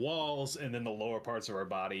stone of the walls, and then the lower parts of our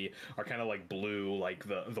body are kind of like blue, like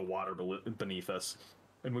the water beneath us.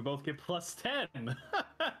 And we both get +10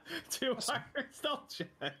 to our stealth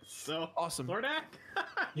checks. So awesome, Thordak,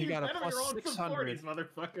 you got a +600,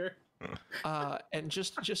 motherfucker. And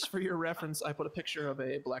just for your reference, I put a picture of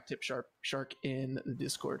a black tip shark in the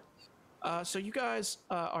Discord. So you guys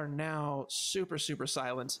are now super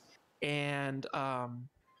silent, and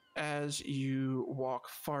as you walk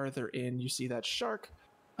farther in, you see that shark.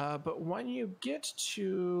 But when you get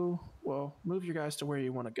to, move your guys to where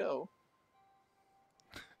you want to go.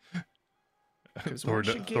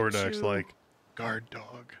 Thordak's like, guard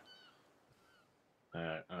dog.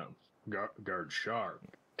 Guard shark.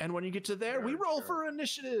 And when you get to there, we Guard roll shark. for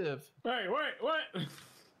initiative. Wait, what?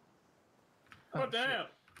 What the shit. hell?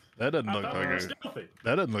 That doesn't I look thought like we were a. stealthy.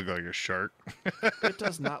 That doesn't look like a shark. It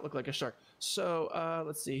does not look like a shark. So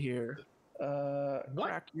let's see here.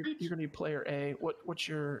 Crack, you're gonna be player A. What's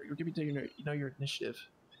your? You're giving your initiative.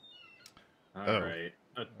 All Oh. right,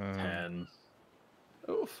 a 10.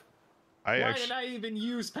 Oof. Why did I even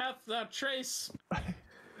use path trace?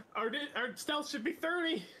 Our stealth should be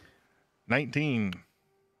 30. 19.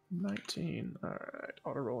 19. All right.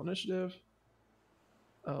 Auto roll initiative.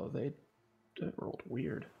 Oh, they rolled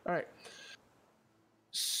weird. All right.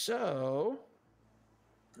 So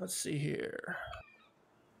let's see here.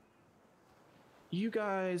 You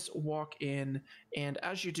guys walk in, and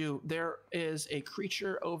as you do, there is a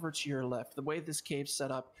creature over to your left. The way this cave's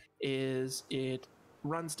set up is it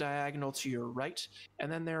runs diagonal to your right,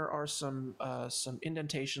 and then there are some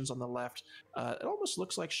indentations on the left. It almost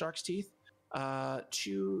looks like shark's teeth.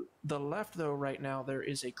 To the left, though, right now, there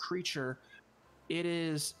is a creature. It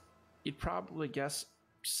is, you'd probably guess,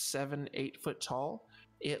 7-8 foot tall.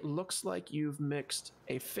 It looks like you've mixed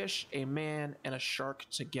a fish, a man, and a shark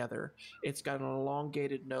together. It's got an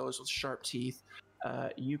elongated nose with sharp teeth.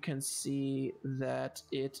 You can see that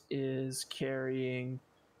it is carrying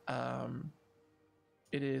a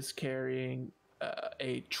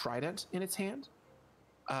trident in its hand.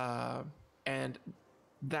 And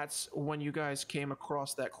that's when you guys came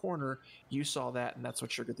across that corner, you saw that, and that's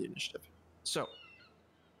what triggered the initiative. So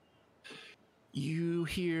you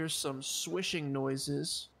hear some swishing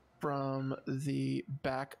noises from the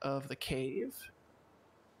back of the cave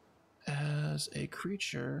as a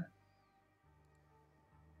creature,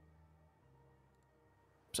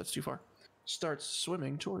 that's too far, starts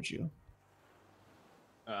swimming towards you.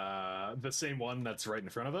 The same one that's right in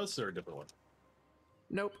front of us, or a different one?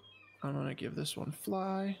 Nope. I'm gonna give this one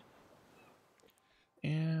fly.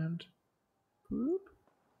 And whoop.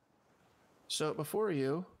 So before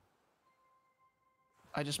you,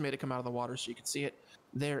 I just made it come out of the water so you can see it.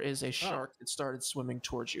 There is a shark that started swimming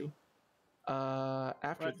towards you.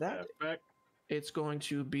 After that, it's going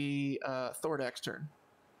to be Thordak's turn.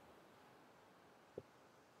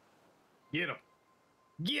 Get him!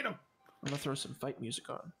 Get him! I'm gonna throw some fight music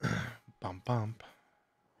on. Bump bump.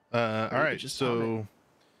 All right, so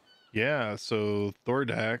yeah, so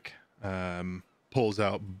Thordak pulls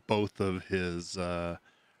out both of his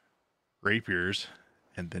rapiers,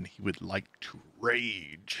 and then he would like to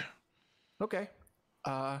rage. Okay.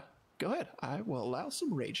 Go ahead. I will allow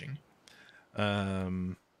some raging. I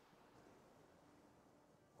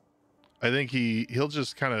think he'll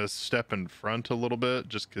just kind of step in front a little bit,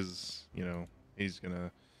 just because, you know, he's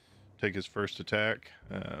gonna take his first attack.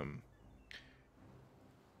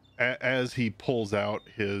 As he pulls out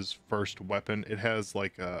his first weapon, it has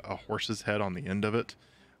like a horse's head on the end of it.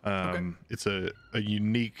 It's a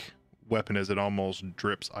unique weapon, as it almost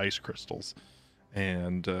drips ice crystals,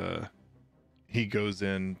 and he goes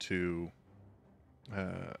in to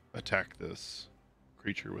attack this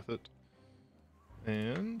creature with it,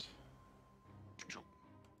 and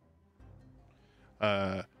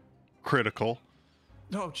critical.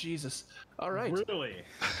 Oh Jesus! All right. Really?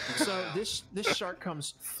 So this shark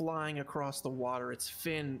comes flying across the water, its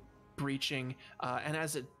fin breaching, and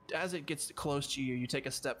as it gets close to you, you take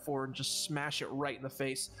a step forward and just smash it right in the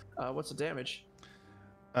face. What's the damage?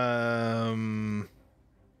 I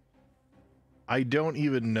don't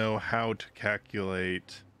even know how to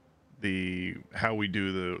calculate how we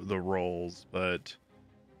do the rolls, but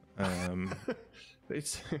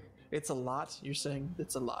it's a lot. You're saying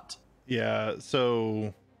it's a lot. yeah.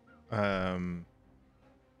 So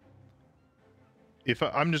if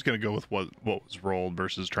I'm just gonna go with what was rolled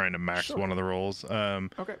versus trying to max one of the rolls.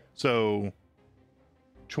 Okay. So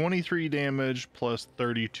 23 damage plus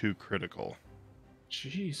 32 critical.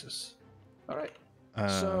 Jesus. All right.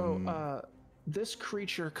 So this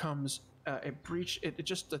creature comes it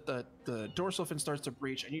just the dorsal fin starts to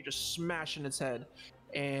breach, and you just smash in its head,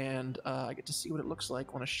 and I get to see what it looks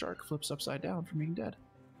like when a shark flips upside down from being dead.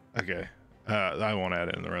 Okay. I won't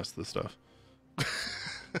add in the rest of the stuff.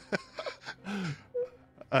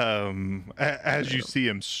 As you see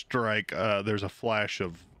him strike, there's a flash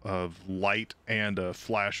of light and a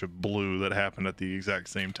flash of blue that happen at the exact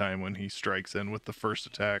same time when he strikes in with the first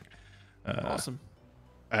attack. Awesome.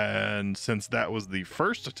 And since that was the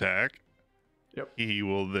first attack, yep, he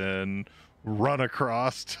will then run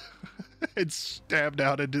across and stab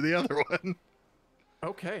down into the other one.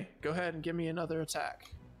 Okay, go ahead and give me another attack.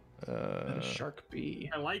 Shark B.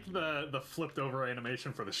 I like the flipped over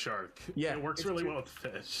animation for the shark. Yeah, it works really well with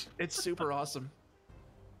fish. It's super awesome.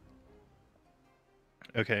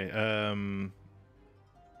 Okay.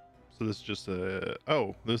 So this is just a.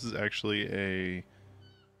 Oh, this is actually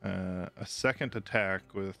a second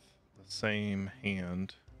attack with the same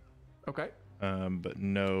hand. Okay. But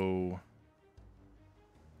no.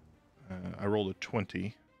 I rolled a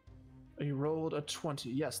 20. You rolled a 20.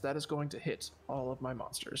 Yes, that is going to hit all of my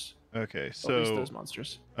monsters. Okay, At least so those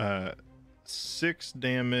monsters. 6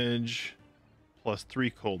 damage plus 3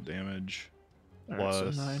 cold damage All right, so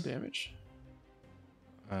plus 9 damage.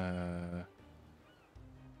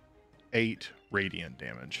 8 radiant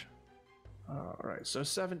damage. All right, so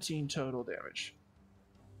 17 total damage.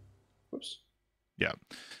 Whoops. Yeah,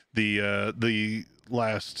 the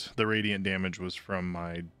radiant damage was from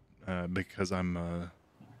my because I'm a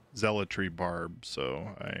zealotry barb, so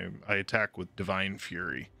I attack with divine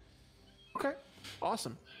fury. Okay,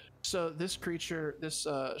 awesome. So this creature, this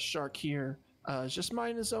shark here, is just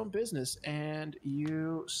minding his own business, and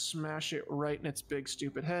you smash it right in its big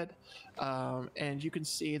stupid head, and you can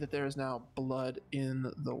see that there is now blood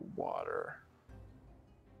in the water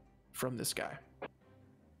from this guy.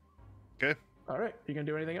 Okay. All right, you gonna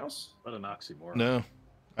do anything else? What an oxymoron. No,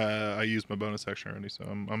 I used my bonus action already, so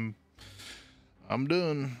I'm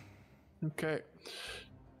done. Okay,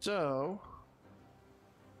 so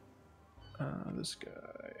this guy.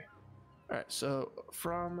 All right, so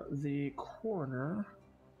from the corner,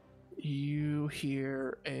 you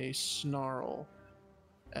hear a snarl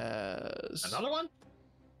as Another one?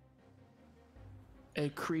 a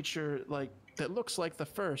creature like that looks like the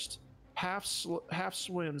first half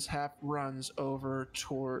swims, half runs over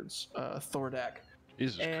towards Thordak.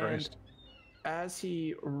 Jesus Christ. As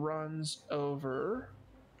he runs over,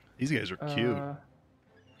 These guys are cute.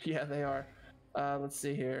 Yeah, they are. Let's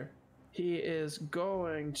see here. He is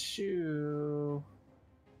going to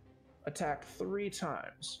attack 3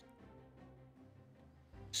 times.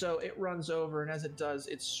 So it runs over, and as it does,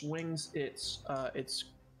 it swings its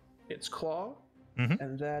claw,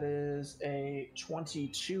 and that is a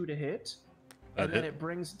 22 to hit. And then it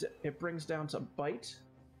brings down to bite,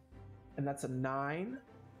 and that's a 9.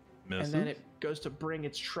 Misses. And then it goes to bring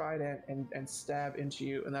its trident and stab into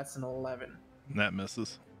you, and that's an 11. That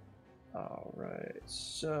misses. All right.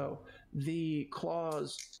 So the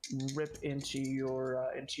claws rip into your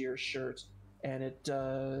shirt, and it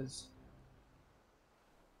does.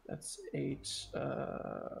 That's 8,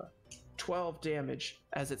 12 damage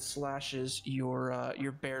as it slashes your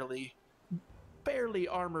barely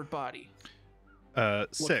armored body.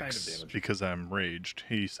 6 kind of damage? because I'm raged.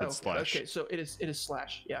 He said slash. Okay, so it is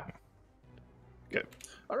slash. Yeah. Okay.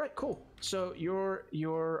 All right. Cool. So your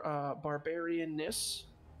barbarianness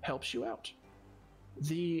helps you out.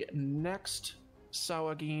 The next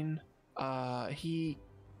Sawagin, he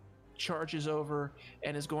charges over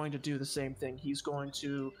and is going to do the same thing. He's going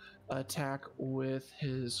to attack with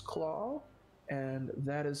his claw, and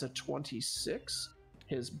that is a 26.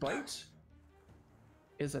 His bite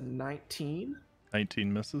is a 19.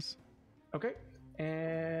 19 misses. Okay.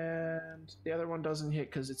 And the other one doesn't hit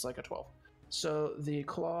because it's like a 12. So the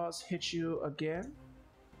claws hit you again.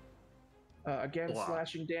 Blah.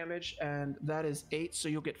 Slashing damage, and that is 8, so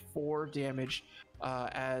you'll get 4 damage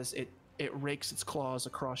as it rakes its claws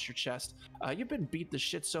across your chest. You've been beat the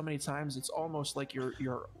shit so many times, it's almost like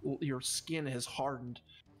your skin has hardened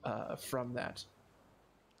from that.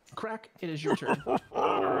 Crack, it is your turn.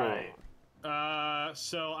 All right.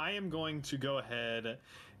 So I am going to go ahead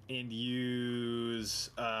and use.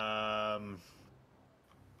 I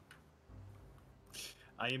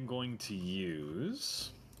am going to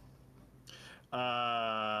use.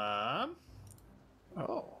 I'm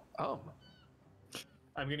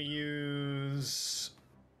going to use.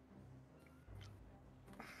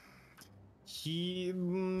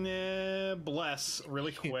 Bless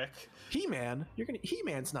really quick. He-Man?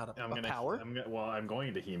 He-Man's not a power. I'm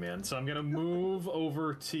going to He-Man, so I'm gonna move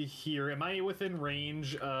over to here. Am I within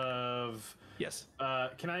range of? Yes.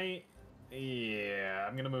 Can I? Yeah,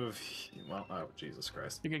 I'm gonna move. Well, oh Jesus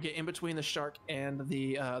Christ! You're gonna get in between the shark and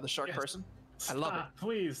the shark person. Stop, I love it.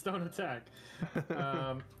 Please don't attack.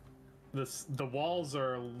 The walls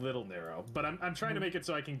are a little narrow, but I'm trying to make it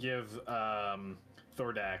so I can give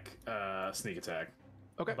Thordak sneak attack.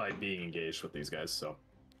 Okay. By being engaged with these guys, so.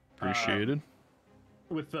 Appreciated.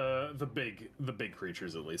 With the big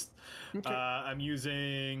creatures at least. Okay. I'm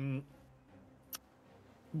using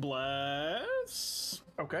Bless.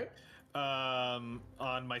 Okay. On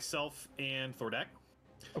myself and Thordak.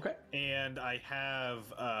 Okay. And I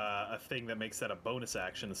have a thing that makes that a bonus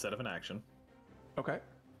action instead of an action. Okay.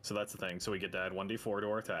 So that's the thing. So we get to add 1d4 to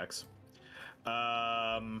our attacks.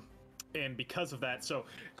 and because of that, so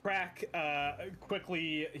Crack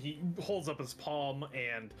quickly he holds up his palm,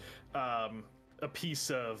 and a piece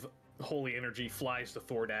of holy energy flies to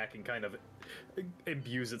Thordak and kind of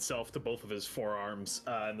imbues itself to both of his forearms.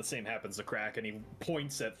 And the same happens to Crack, and he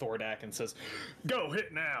points at Thordak and says, "Go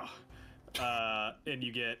hit now!" And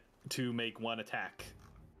you get to make one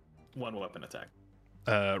weapon attack.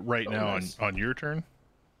 Right now nice. on your turn.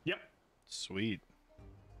 Yep. Sweet.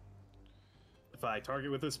 If I target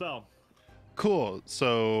with a spell. Cool.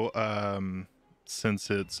 So since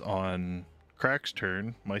it's on Crack's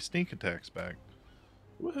turn, my sneak attack's back.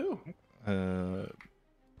 Woohoo!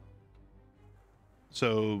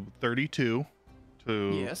 So 32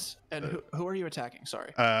 to Yes. And who are you attacking?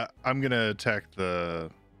 Sorry. I'm gonna attack the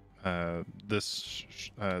this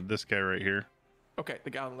guy right here. Okay, the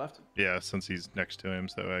guy on the left. Yeah, since he's next to him,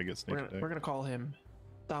 so I get sneak attack. We're gonna call him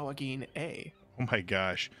Thawagin A. Oh my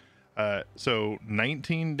gosh. So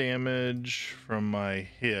 19 damage from my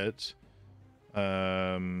hit.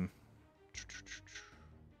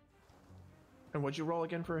 And what'd you roll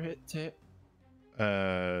again for a hit to hit?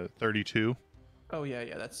 32. Oh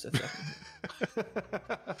yeah, that's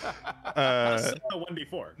Plus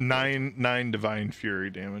 1d4. 9 divine fury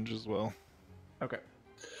damage as well. okay.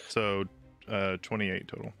 So 28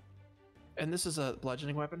 total. And this is a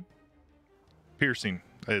bludgeoning weapon? Piercing.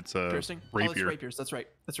 It's a Piercing? rapier. Oh, it's rapiers. That's right.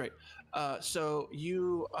 So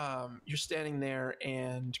you're standing there,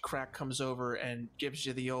 and Crack comes over and gives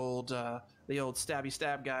you the old stabby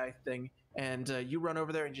stab guy thing, and you run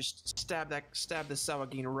over there and just stab this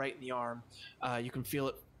Sawagin right in the arm. You can feel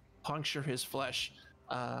it puncture his flesh,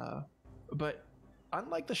 but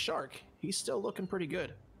unlike the shark, he's still looking pretty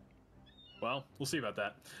good. Well, we'll see about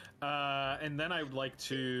that. And then I would like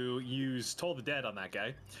to use Toll the Dead on that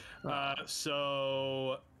guy.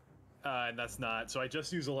 And that's not... So I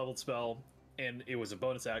just used a leveled spell, and it was a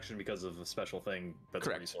bonus action because of a special thing that's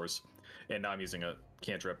Correct. a resource. And now I'm using a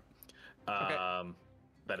cantrip. Okay.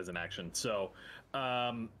 That is an action. So,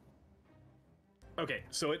 okay,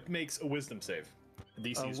 so it makes a wisdom save.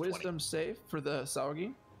 DC is 20. Wisdom save for the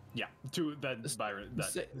Sawagin? Yeah, Byron.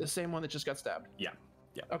 The same one that just got stabbed? Yeah.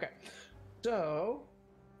 Okay. So,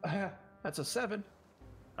 that's a 7.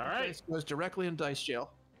 All right. This goes directly in dice jail.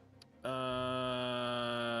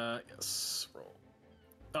 Yes. Roll.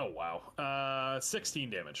 Oh wow. 16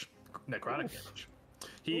 damage. Necrotic damage.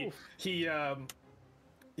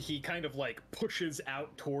 He kind of like pushes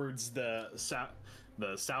out towards the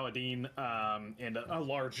Saladin, and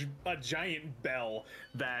a giant bell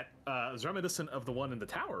that is reminiscent of the one in the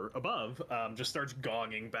tower above, just starts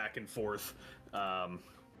gonging back and forth,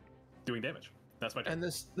 doing damage. That's my turn. And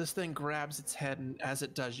this thing grabs its head, and as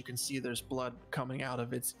it does, you can see there's blood coming out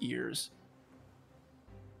of its ears.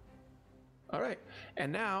 All right,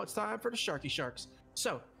 and now it's time for the Sharky Sharks.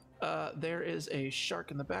 So, there is a shark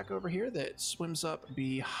in the back over here that swims up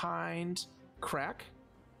behind Crack,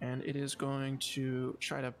 and it is going to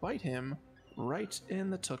try to bite him right in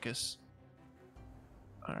the tuchus.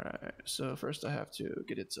 All right, so first I have to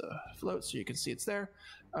get it to float so you can see it's there.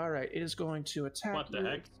 All right, it is going to attack. What the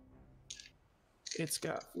heck? It's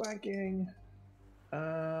got flanking.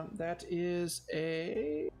 That is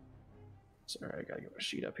a... Sorry, I gotta get my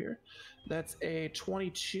sheet up here. That's a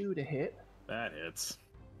 22 to hit. That hits.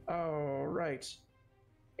 All right.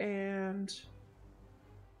 And...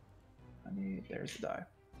 there's the die.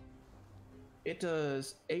 It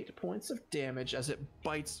does 8 points of damage as it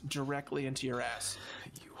bites directly into your ass.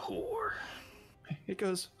 You whore. It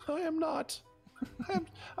goes, I am not.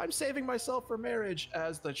 I'm saving myself for marriage,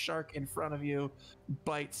 as the shark in front of you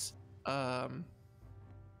bites. It's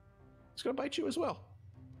gonna bite you as well.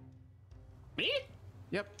 Me?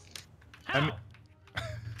 Yep. How?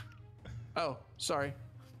 Oh, sorry.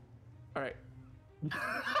 All right.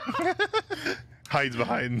 Hides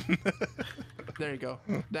behind. There you go.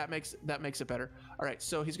 That makes it better. All right.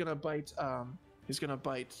 So he's gonna bite.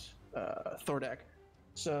 Thordak.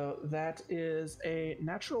 So that is a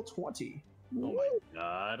natural 20. Oh my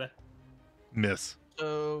god. Miss.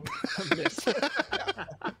 So miss.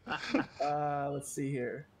 Let's see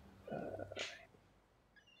here.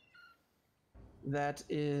 That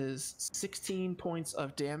is 16 points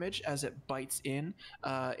of damage as it bites in.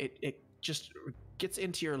 It just gets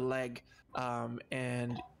into your leg,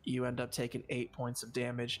 and you end up taking 8 points of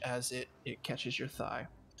damage as it catches your thigh.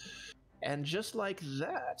 And just like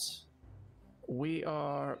that, we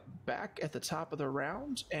are back at the top of the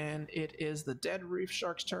round, and it is the dead reef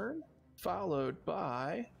shark's turn, followed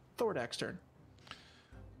by Thordak's turn.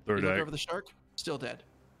 You look over the shark, still dead.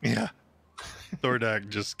 Yeah. Thordak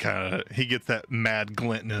just kind of, he gets that mad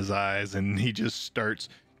glint in his eyes, and he just starts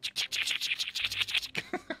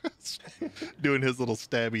doing his little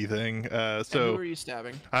stabby thing. And So who are you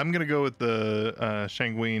stabbing? I'm gonna go with the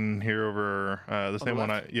Shangween here over the same one.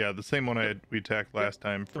 left? The same one we attacked last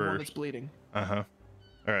time The one that's first. bleeding. All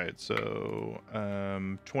right, so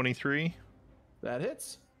 23. That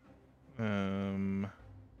hits.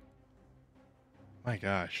 My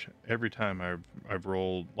gosh, every time I've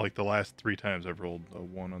rolled, like the last 3 times I've rolled a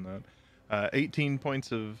 1 on that. 18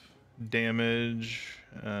 points of damage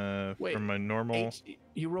Wait, from my normal.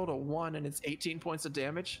 You rolled a 1 and it's 18 points of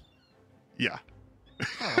damage? Yeah.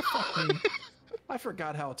 Oh, fuck me. I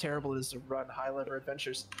forgot how terrible it is to run high-level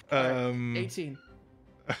adventures. All right, 18.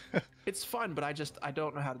 It's fun, but I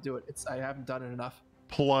don't know how to do it. I haven't done it enough.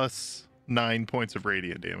 Plus 9 points of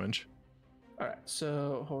radiant damage. All right,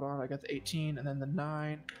 so hold on. I got the 18 and then the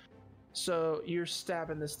 9. So you're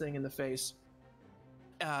stabbing this thing in the face.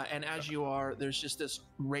 And as you are, there's just this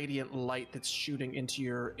radiant light that's shooting into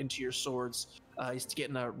your swords. He's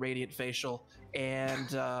getting a radiant facial,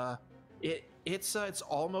 and it's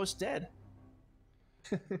almost dead.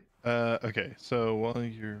 Okay, so while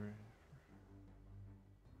you're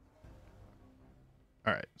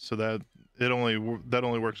all right, so that only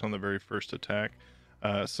works on the very first attack.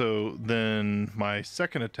 So then my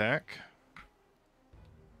second attack,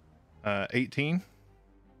 18.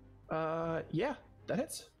 Yeah, that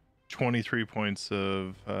hits. 23 points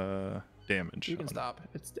of damage. You can stop.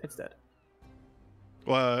 It's dead.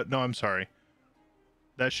 No, I'm sorry.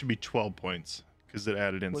 That should be 12 points because it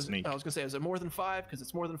added in sneak. I was gonna say, is it more than 5? Because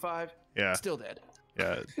it's more than 5. Yeah. Still dead.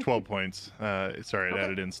 Yeah, 12 points. Sorry, it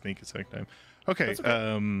added in sneak a second time. Okay.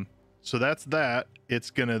 Okay. So that's that. It's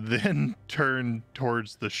gonna then turn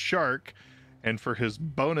towards the shark, and for his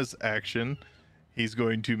bonus action, he's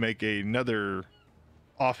going to make another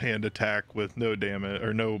offhand attack with no damage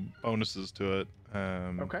or no bonuses to it.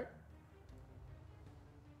 Okay.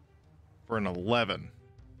 For an 11.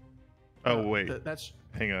 Oh wait, that's.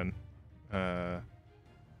 hang on.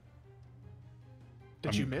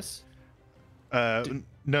 Did you miss?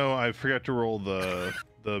 No, I forgot to roll the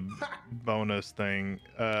bonus thing.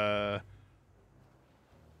 Well,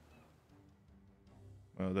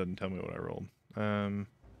 it doesn't tell me what I rolled.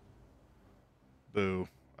 Boo.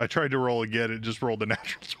 I tried to roll again, it just rolled a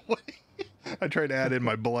natural 20. I tried to add in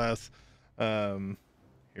my bless.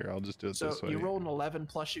 Here, I'll just do it this way. So you roll an 11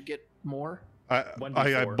 plus you get more? I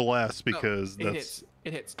bless because that's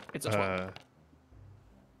it hits. It's a 12.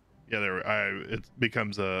 Yeah, it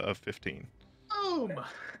becomes a 15. Boom!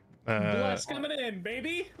 Bless coming in,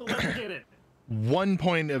 baby. Let's get it. 1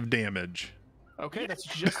 point of damage. Okay, that's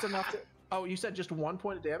just enough to. Oh, you said just 1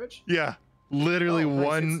 point of damage? Yeah, literally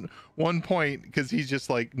nice. one point because he's just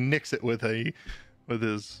like nicks it with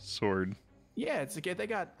his sword. Yeah,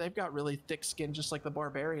 they've got really thick skin, just like the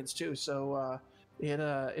barbarians too. So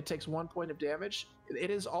it takes 1 point of damage. It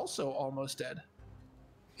is also almost dead.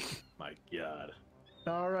 My God.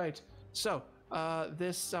 All right, so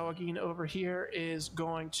this Sawagin over here is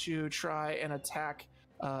going to try and attack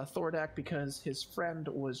Thordak because his friend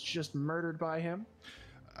was just murdered by him.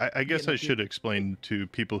 I guess I should explain to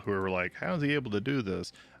people who are like, how is he able to do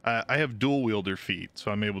this? I have dual wielder feet, so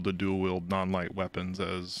I'm able to dual wield non-light weapons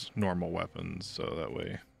as normal weapons,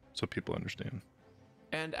 so people understand.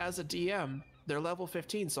 And as a DM, they're level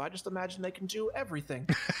 15, so I just imagine they can do everything.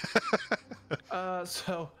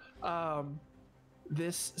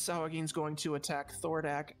 This Sawagin's going to attack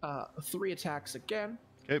Thordak 3 attacks again.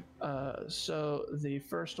 Okay. So the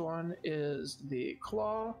first one is the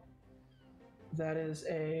claw. That is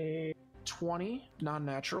a 20,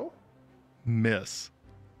 non-natural. Miss.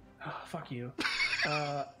 Oh, fuck you.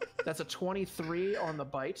 That's a 23 on the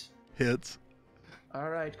bite. Hits. All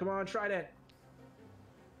right, come on, trident.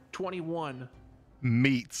 21.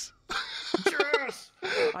 Meets. Yes!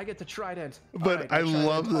 I get the trident. But right, I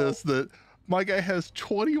love this, that my guy has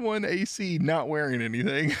 21 AC not wearing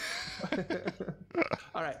anything.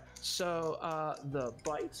 All right, so the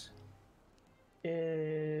bite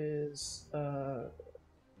is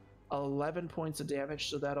 11 points of damage,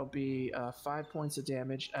 so that'll be 5 points of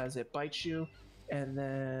damage as it bites you, and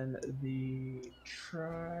then the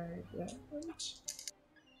trident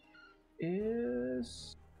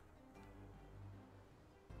is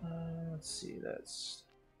let's see, that's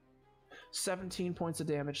 17 points of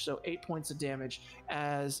damage, so 8 points of damage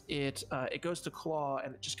as it goes to claw,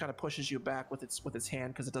 and it just kind of pushes you back with its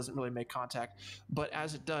hand because it doesn't really make contact. But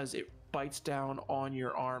as it does, it bites down on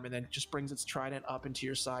your arm and then just brings its trident up into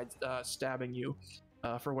your side, stabbing you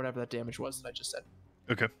for whatever that damage was that I just said.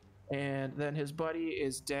 Okay. And then his buddy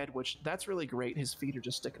is dead, which that's really great. His feet are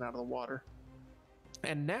just sticking out of the water.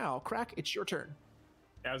 And now, Crack, it's your turn.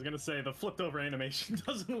 I was gonna say the flipped over animation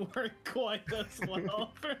doesn't work quite as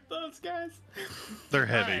well for those guys. They're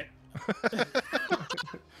heavy. Alright.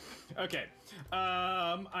 Okay.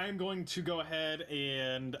 I'm going to go ahead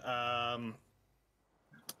and I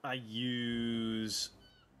use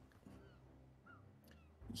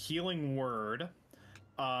Healing Word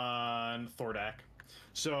on Thordak.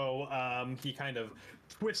 So he kind of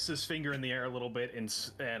twists his finger in the air a little bit, and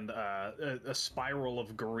a spiral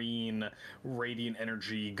of green radiant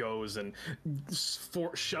energy goes and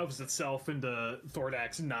shoves itself into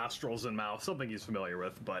Thordak's nostrils and mouth, something he's familiar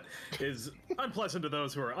with, but is unpleasant to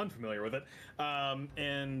those who are unfamiliar with it.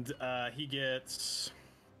 And he gets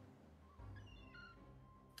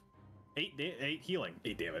 8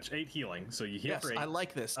 damage. 8 healing. So you heal Yes, for 8. I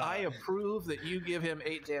like this. I approve that you give him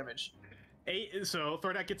 8 damage. 8. So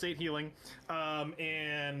Thordak gets 8 healing,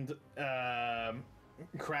 and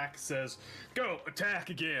Crack says, "Go attack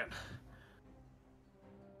again."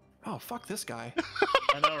 Oh, fuck this guy.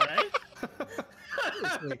 I know, right?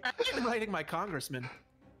 Seriously, I'm writing my congressman.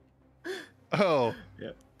 Oh, Yeah,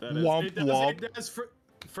 that is. Womp It does, womp. it does for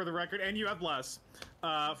the record, and you have less.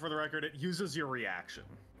 For the record, it uses your reaction.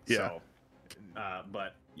 Yeah. So,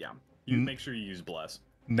 but yeah, you make sure you use bless.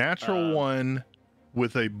 Natural 1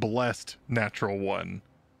 with a blessed natural 1.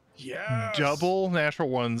 Yes. Double natural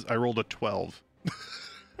ones. I rolled a 12.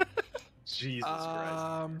 Jesus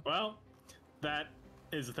Christ. Well, that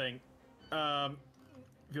is the thing.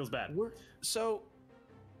 Feels bad. We're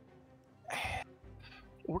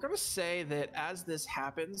gonna say that as this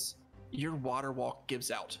happens, your water walk gives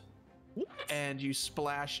out, and you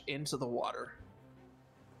splash into the water.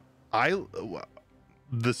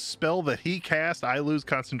 The spell that he cast, I lose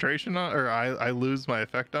concentration on, or I lose my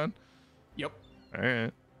effect on. Yep. All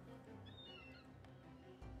right.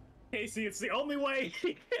 Casey, it's the only way.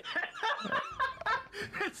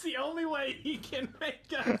 It's the only way he can make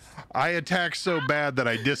us. I attack so bad that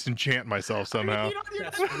I disenchant myself somehow. I mean, you're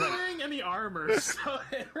not even wearing any armor, so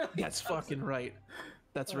it really That's fucking right.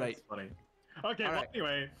 That's right. That's funny. Okay, All well, right.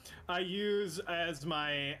 anyway, I use as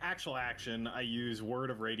my actual action, I use Word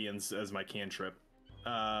of Radiance as my cantrip.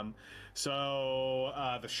 So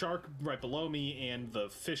the shark right below me and the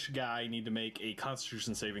fish guy need to make a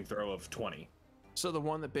Constitution saving throw of 20. So the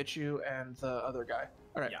one that bit you and the other guy.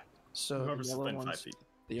 All right. Yeah. So Whoever's the within yellow 5 one's feet.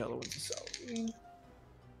 the yellow one's the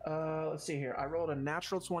Salagine. Let's see here. I rolled a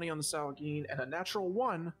natural 20 on the Salagine and a natural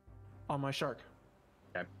 1 on my shark.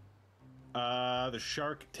 Okay. The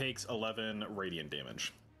shark takes 11 radiant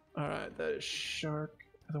damage. All right, the shark,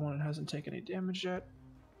 the one that hasn't taken any damage yet.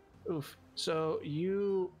 Oof. So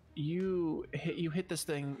you hit this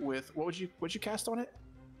thing with what'd you cast on it?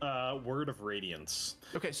 Word of Radiance.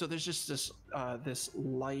 Okay, so there's just this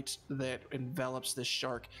light that envelops this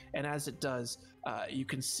shark, and as it does, you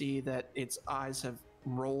can see that its eyes have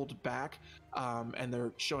rolled back, and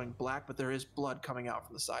they're showing black, but there is blood coming out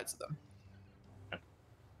from the sides of them.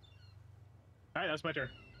 All right, that's my turn.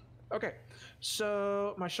 Okay,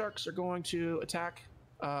 so my sharks are going to attack.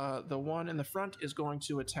 The one in the front is going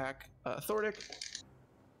to attack Thordak.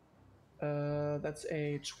 That's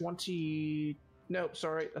a 20. No,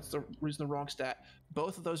 sorry, that's the reason the wrong stat.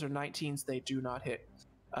 Both of those are 19s. They do not hit.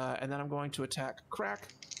 And then I'm going to attack Crack,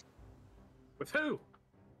 With who?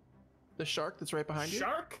 the shark that's right behind you.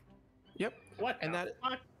 Shark? Yep. What? And the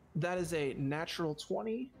fuck? that is a natural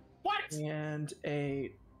 20 What? and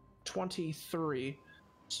a 23.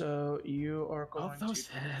 So you are going those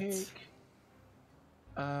to hits. take.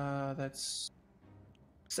 That's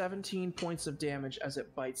 17 points of damage as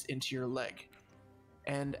it bites into your leg.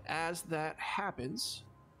 And as that happens,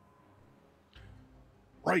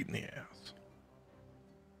 Right in the ass.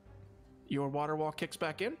 your water wall kicks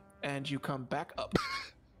back in and you come back up.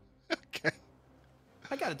 Okay.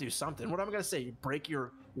 I gotta do something. What am I gonna say? You break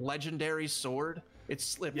your legendary sword? It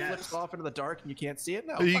flips off into the dark and you can't see it?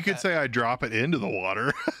 No. You fuck could that. say I drop it into the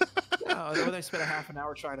water. No, then they spent a half an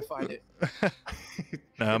hour trying to find it.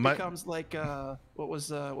 No, It my, becomes like what was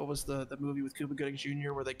the movie with Cuba Gooding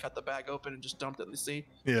Jr. where they cut the bag open and just dumped it in the sea?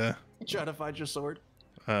 yeah. Try to find your sword.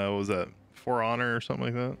 What was that? For Honor or something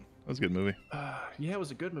like that? That was a good movie. Yeah, it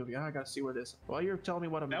was a good movie. I gotta see where it is. While you're telling me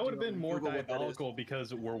what I'm That doing, would have been more Google what that is. diabolical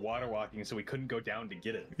because we're water walking, so we couldn't go down to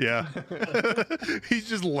get it. Yeah. He's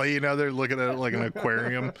just laying out there looking at it like an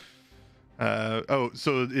aquarium.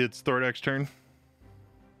 So it's Thordak's turn?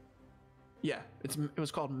 Yeah, it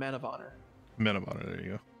was called Men of Honor. Men of Honor, there you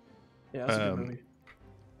go. Yeah, that's a good movie.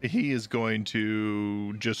 He is going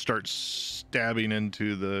to just start stabbing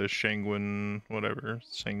into the Shangwin, whatever.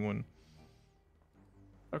 Shangwin.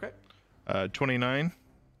 Okay. 29.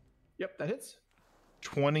 Yep, that hits.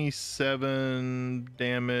 27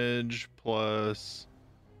 damage plus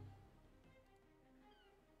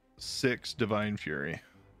 6 divine fury.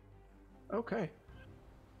 Okay.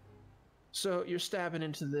 So you're stabbing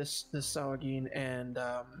into this Salagine, and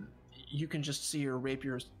you can just see your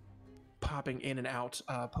rapiers popping in and out,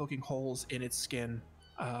 poking holes in its skin,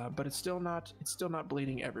 but it's still not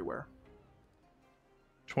bleeding everywhere.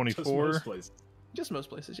 24 Just most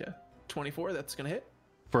places, yeah. 24, that's gonna hit.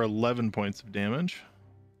 for 11 points of damage.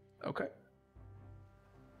 Okay.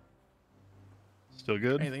 Still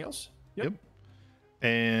good. Anything else? Yep.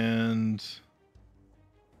 And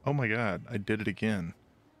oh my god, I did it again.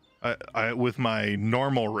 I with my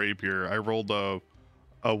normal rapier, I rolled a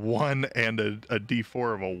 1 and a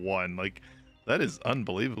d4 of a 1. Like, that is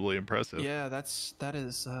unbelievably impressive. Yeah, that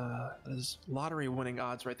is lottery winning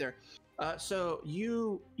odds right there. So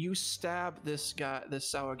you stab this guy,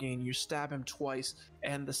 this Salagine, you stab him twice,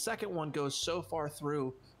 and the second one goes so far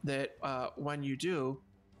through that when you do,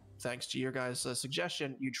 thanks to your guys'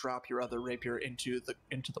 suggestion, you drop your other rapier into the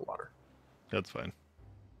water. That's fine.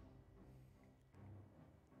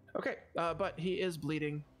 Okay, but he is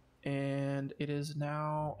bleeding, and it is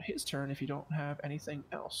now his turn if you don't have anything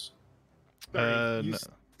else. You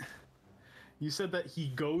said that he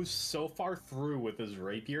goes so far through with his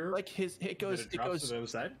rapier. Like it goes to the other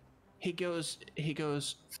side? He goes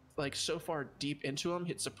like so far deep into him,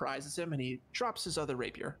 it surprises him, and he drops his other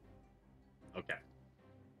rapier. Okay.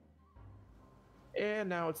 And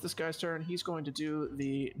now it's this guy's turn. He's going to do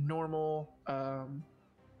the normal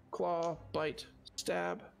claw, bite,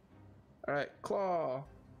 stab. All right, claw.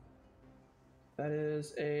 That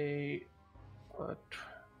is a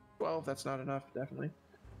 12. That's not enough, definitely.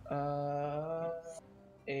 A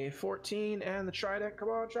 14 and the trident. Come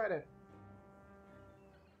on, trident.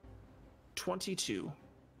 22.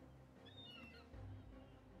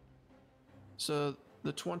 So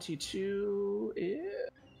the 22 is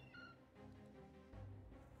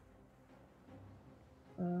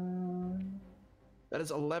that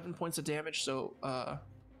is 11 points of damage. So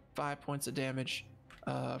 5 points of damage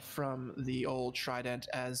from the old trident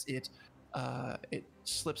as it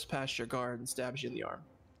slips past your guard and stabs you in the arm.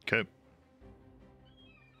 Okay.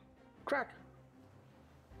 Crack.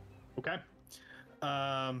 Okay.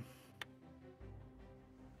 I'm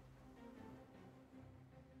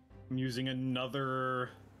using another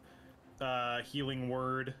healing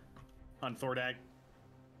word on Thordag.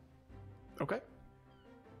 Okay.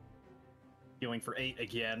 Healing for 8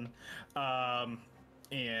 again.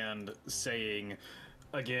 And saying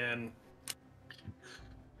again,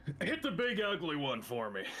 hit the big ugly one for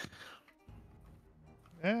me.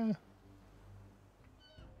 Yeah.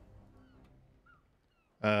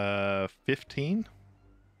 15.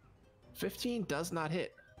 15 does not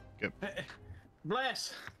hit. Yep.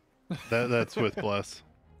 Bless. That's with bless.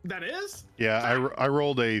 That is? Yeah, I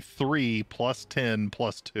rolled a 3 plus 10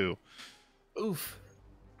 plus 2. Oof.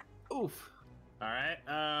 All right.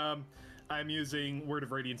 I'm using Word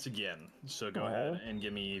of Radiance again. So go ahead and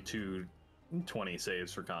give me 220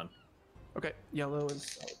 saves for con. Okay, yellow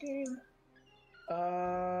is game.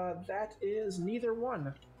 That is neither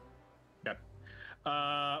one. Okay.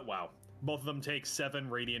 Wow. Both of them take 7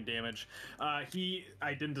 radiant damage. I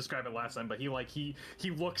didn't describe it last time, but he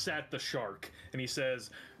looks at the shark and he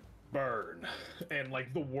says, "Burn," and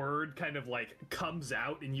like the word kind of like comes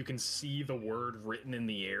out, and you can see the word written in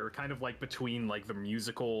the air, kind of like between like the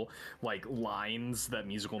musical like lines that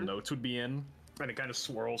musical notes would be in, and it kind of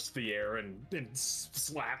swirls through the air and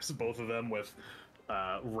slaps both of them with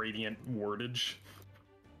radiant wordage.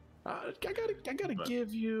 I gotta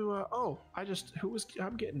give you.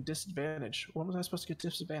 I'm getting disadvantage. When was I supposed to get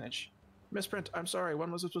disadvantage? Misprint. I'm sorry.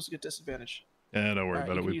 When was I supposed to get disadvantage? Yeah, don't worry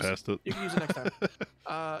about it. We passed it. You can use it next time.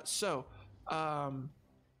 I'm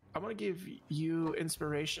gonna give you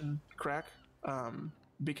inspiration, Crack,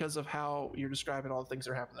 because of how you're describing all the things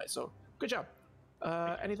that are happening tonight. So good job.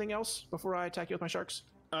 Anything else before I attack you with my sharks?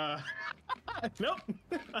 Nope.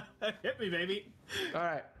 Hit me, baby. All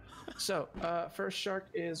right. So first shark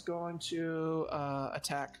is going to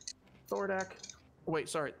attack Thordak. Wait,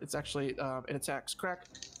 sorry. It's actually it attacks Crack.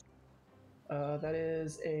 That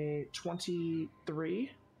is a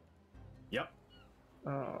 23. Yep.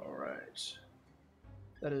 All right.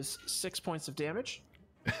 That is 6 points of damage.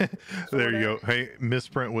 There you go. Hey,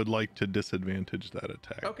 Misprint would like to disadvantage that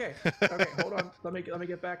attack. Okay. Hold on. Let me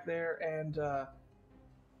get back there and let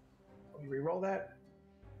me re-roll that.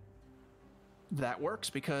 That works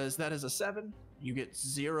because that is a 7. You get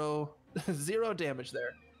 0 damage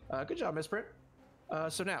there. Good job, Misprint.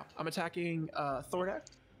 So now I'm attacking Thordak.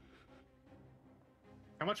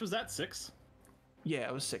 How much was that? 6? Yeah,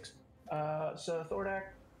 it was 6. So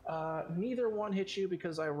Thordak, neither one hits you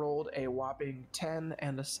because I rolled a whopping 10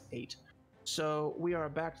 and a 8. So we are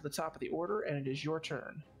back to the top of the order, and it is your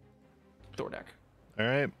turn, Thordak. All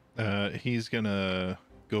right. He's gonna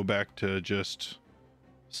go back to just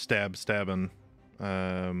stabbing.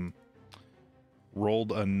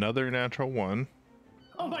 Rolled another natural 1.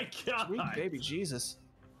 Oh my god! Sweet baby Jesus.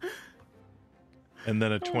 And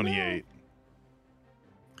then a 28.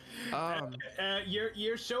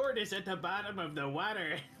 Your sword is at the bottom of the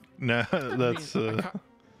water. No, that's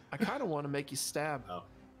I kind of want to make you stab. Oh,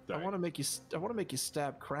 I want to make you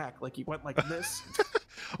stab Crack like you went like this.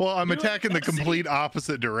 well, I'm You know, attacking the that's complete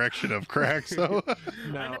opposite direction of Crack, so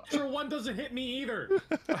My No. natural 1 doesn't hit me either.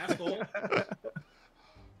 Asshole.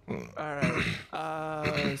 All right.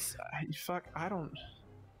 Fuck. I don't.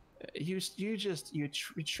 You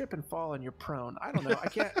trip and fall and you're prone. I don't know. I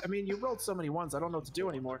can't. I mean, you rolled so many ones. I don't know what to do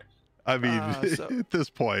anymore. I mean, So- at this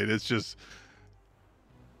point, it's just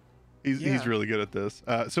he's Yeah. really good at this.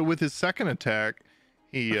 So with his second attack,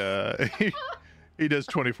 he he does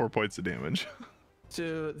 24 points of damage.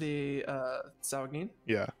 To the Saugnin.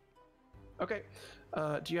 Yeah. Okay.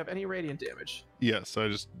 Do you have any radiant damage? Yes, I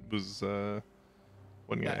just was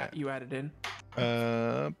one guy. That you added in.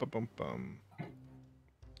 Bum,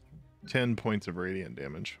 10 points of radiant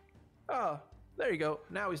damage. Oh, there you go.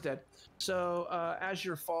 Now he's dead. So as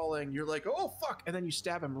you're falling, you're like, oh fuck, and then you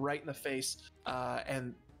stab him right in the face.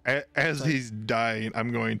 And As he's dying,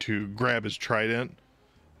 I'm going to grab his trident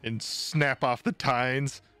and snap off the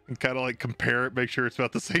tines and kind of like compare it, make sure it's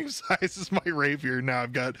about the same size as my rapier. Now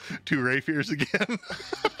I've got 2 rapiers again.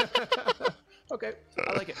 okay,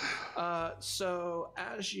 I like it. So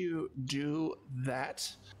as you do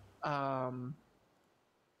that,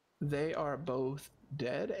 they are both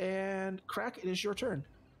dead. And Crack, it is your turn.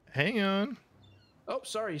 Hang on. Oh,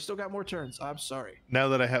 sorry, you still got more turns. I'm sorry. Now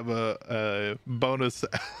that I have a bonus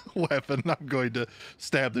weapon, I'm going to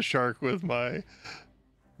stab the shark with my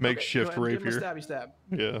makeshift Okay, go ahead and give rapier. him a stabby stab.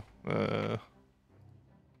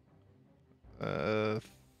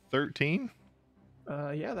 Yeah. 13.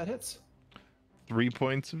 Yeah, that hits. 3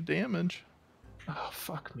 points of damage. Oh,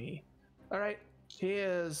 fuck me. All right, he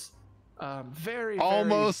is very,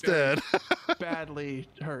 Almost very dead. badly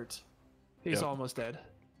hurt. He's Yep. almost dead.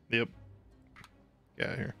 Yep.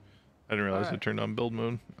 Yeah, here. I didn't realize Alright. it turned on build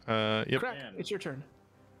mode. Yep. Crack, Man. it's your turn.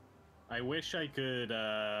 I wish I could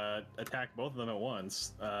attack both of them at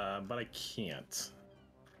once, but I can't.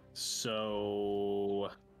 So,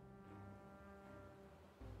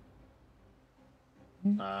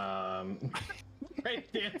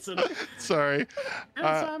 right dancing. Sorry.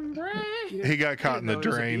 I'm brave. He got caught in the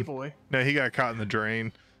drain. Boy. No, he got caught in the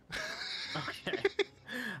drain. Okay.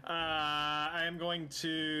 I am going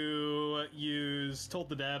to use Told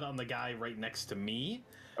the Dead on the guy right next to me.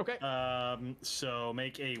 Okay. So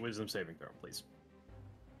make a wisdom saving throw, please.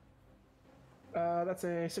 That's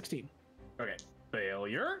a 16. Okay.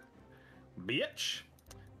 Failure. Bitch.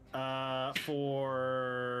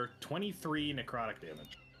 For 23 necrotic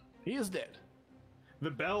damage. He is dead. The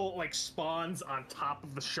bell like spawns on top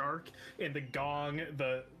of the shark, and the gong,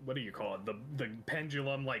 the what do you call it? The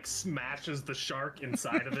pendulum like smashes the shark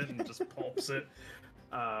inside of it and just pulps it.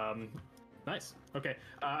 Nice. Okay,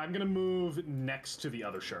 I'm gonna move next to the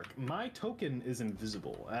other shark. My token is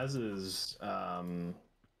invisible, as is. I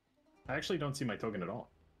actually don't see my token at all.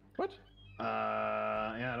 What?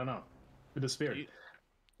 Yeah, I don't know. It disappeared.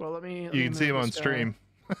 Well, let me. You can see him on stream.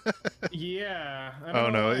 Yeah. I Oh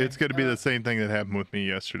don't no, know. it's going to be the same thing that happened with me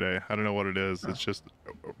yesterday. I don't know what it is. It's just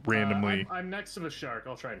randomly. I'm next to the shark.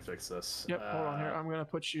 I'll try and fix this. Yep. Hold on here. I'm gonna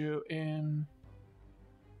put you in.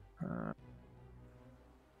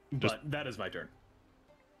 But that is my turn.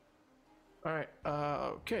 All right.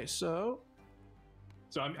 Okay. So.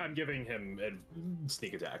 So I'm giving him a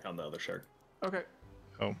sneak attack on the other shark. Okay.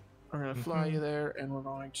 Oh, We're gonna fly you there, and we're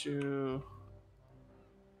going to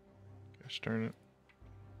gosh darn it.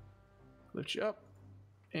 lift you up,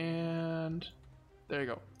 and there you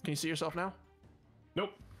go. Can you see yourself now?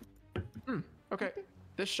 Nope. Okay.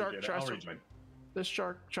 This shark I'll tries to. rejoin. This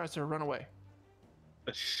shark tries to run away.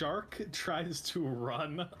 The shark tries to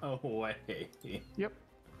run away. Yep.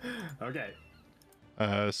 Okay. Go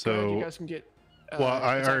ahead, So, you guys can get. well,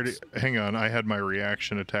 I attacks. already, hang on. I had my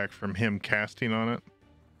reaction attack from him casting on it.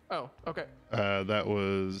 Oh. Okay. That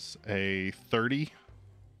was a 30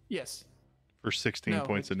 Yes. for 16 No,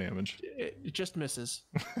 points of damage. It just misses.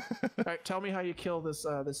 All right. Tell me how you kill this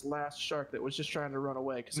this last shark that was just trying to run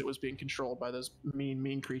away because it was being controlled by those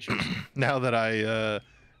mean creatures. Now that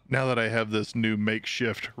I have this new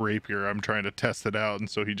makeshift rapier, I'm trying to test it out, and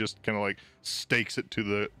so he just kind of like stakes it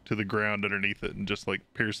to the ground underneath it and just like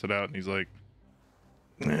pierce it out, and he's like,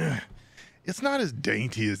 "Eh, it's not as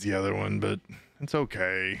dainty as the other one, but it's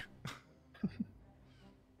okay."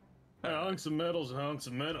 Hunks of metal's hunks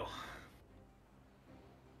of metal.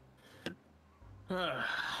 I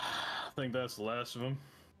think that's the last of them.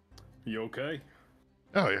 You okay?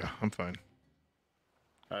 Oh yeah, I'm fine.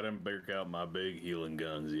 I didn't break out my big healing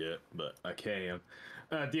guns yet, but I can.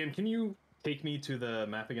 Dan, can you take me to the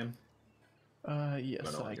map again?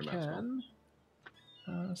 Yes, know I your map's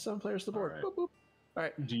can. 7 players to the board. All right. Boop, boop. All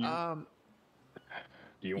right. Do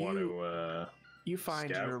you want to You find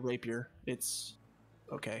scout? your rapier. It's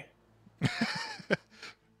okay.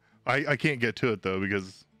 I can't get to it though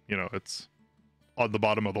because it's on the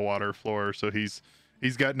bottom of the water floor. So he's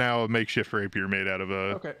got now a makeshift rapier made out of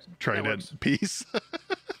a trident piece.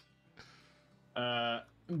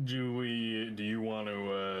 Do you want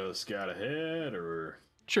to scout ahead or?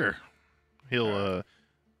 Sure.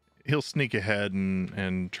 He'll sneak ahead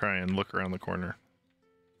and try and look around the corner.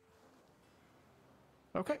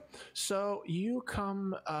 Okay, so you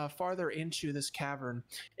come farther into this cavern,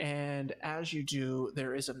 and as you do,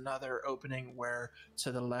 there is another opening where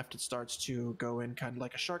to the left it starts to go in kind of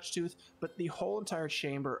like a shark's tooth, but the whole entire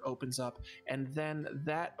chamber opens up, and then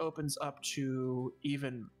that opens up to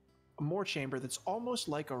even more chamber that's almost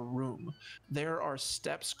like a room. There are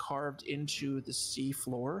steps carved into the sea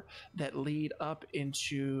floor that lead up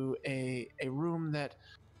into a room that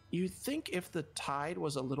you think if the tide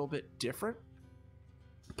was a little bit different,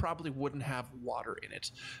 probably wouldn't have water in it.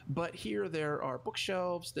 But here there are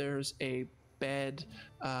bookshelves, there's a bed,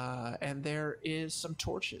 and there is some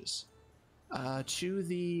torches. To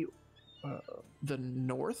the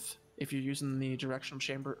north, if you're using the directional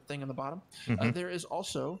chamber thing on the bottom, there is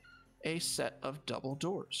also a set of double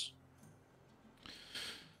doors.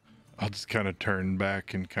 I'll just kind of turn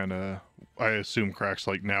back and I assume Crack's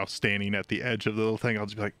like now standing at the edge of the little thing. I'll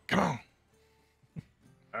just be like, come on.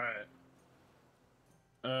 All right.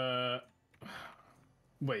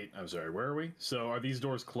 Wait, I'm sorry, where are we? So are these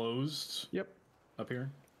doors closed? Yep. Up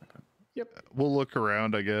here? Okay. Yep. We'll look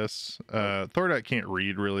around, I guess. Thordak can't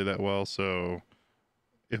read really that well, so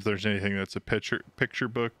if there's anything that's a picture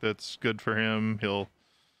book that's good for him, he'll...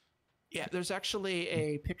 Yeah, there's actually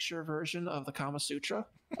a picture version of the Kama Sutra,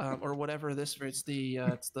 or whatever this is.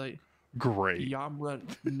 It's the Great. Yamra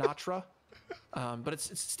Natra, but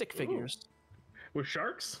it's stick figures. Ooh. With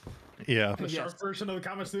sharks? Yeah. The shark version of the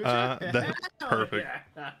Kama Sutra? That's perfect.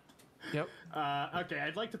 Yeah. Yep. Okay,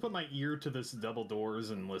 I'd like to put my ear to this double doors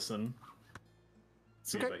and listen.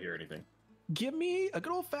 See if I hear anything. Give me a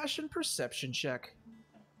good old-fashioned perception check.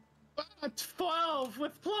 12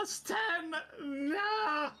 with plus 10!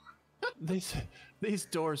 No! These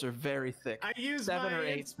doors are very thick. I use 7 my or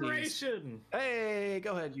 8 inspiration. Hey,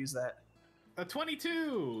 go ahead, use that. A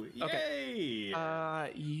 22! Yay!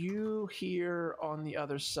 Okay. You hear on the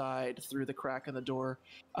other side, through the crack in the door,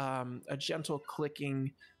 a gentle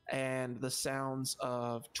clicking and the sounds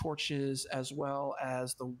of torches, as well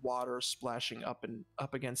as the water splashing up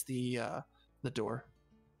against the door.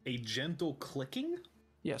 A gentle clicking?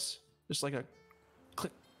 Yes, just like a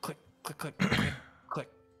click, click, click, click, click, click.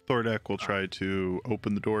 Thordak will try to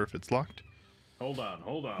open the door if it's locked. Hold on.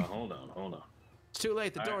 It's too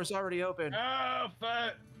late. The door's already open. Oh,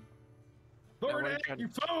 fuck! Thordak, you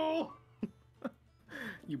fool!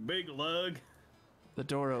 You big lug. The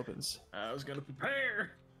door opens. I was gonna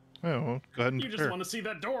prepare. Oh, well, go ahead and You just want to see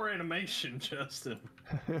that door animation, Justin.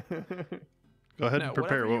 Go ahead and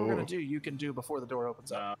prepare. Whatever you were going to do, you can do before the door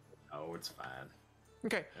opens up. Oh, it's fine.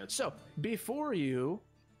 Okay, so before you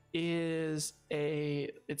is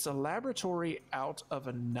it's a laboratory out of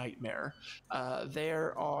a nightmare.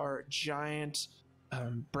 There are giant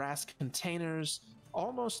brass containers,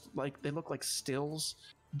 almost like they look like stills.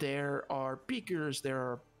 There are beakers, there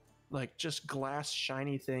are like just glass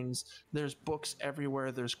shiny things. There's books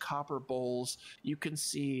everywhere, there's copper bowls. You can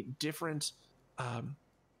see different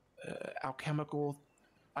alchemical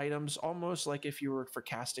items, almost like if you were for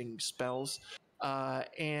casting spells.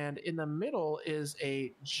 And in the middle is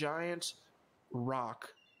a giant rock.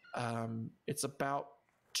 It's about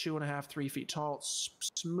 2.5, 3 feet tall. It's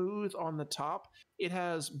smooth on the top. It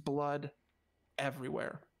has blood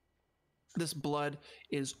everywhere. This blood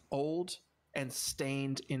is old and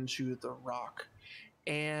stained into the rock.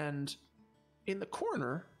 And in the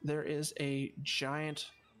corner, there is a giant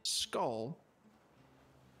skull.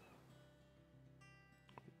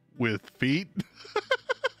 With feet?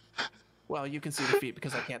 Well, you can see the feet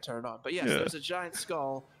because I can't turn it on. But yes, There's a giant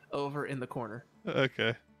skull over in the corner.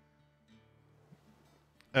 Okay.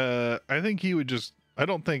 I think he would just... I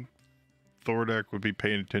don't think Thordak would be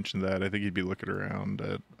paying attention to that. I think he'd be looking around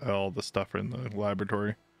at all the stuff in the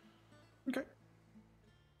laboratory. Okay.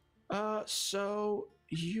 So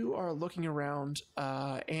you are looking around,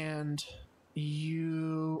 and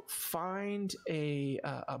you find a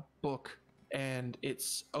book, and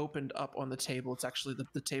it's opened up on the table. It's actually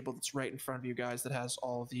the table that's right in front of you guys that has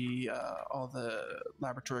all the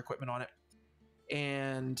laboratory equipment on it.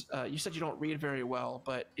 And you said you don't read very well,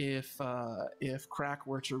 but if Crack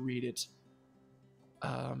were to read it,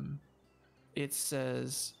 it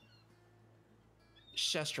says,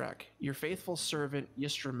 Shestrak, your faithful servant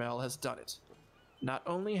Yistramel has done it. Not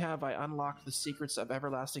only have I unlocked the secrets of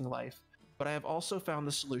everlasting life, but I have also found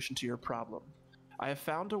the solution to your problem. I have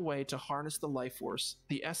found a way to harness the life force,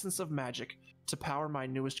 the essence of magic, to power my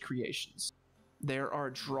newest creations. There are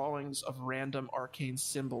drawings of random arcane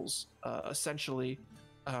symbols, essentially.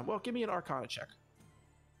 Well, give me an Arcana check.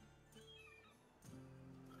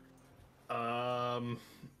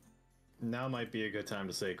 Now might be a good time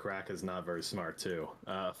to say Crack is not very smart too.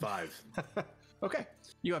 5. Okay.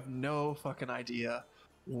 You have no fucking idea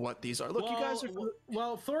what these are. Look, you guys are...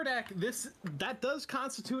 Well, Thordak, that does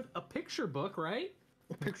constitute a picture book, right?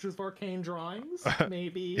 Pictures of arcane drawings,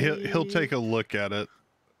 maybe. He'll take a look at it.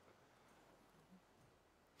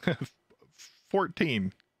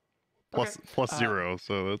 14 plus 0,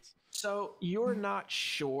 so that's... So you're not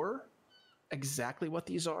sure exactly what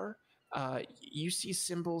these are. You see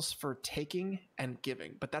symbols for taking and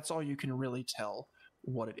giving, but that's all you can really tell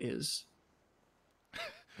what it is.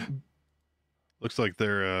 Looks like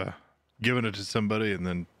they're giving it to somebody and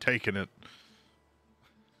then taking it.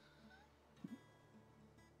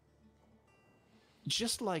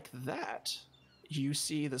 Just like that, you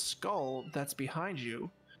see the skull that's behind you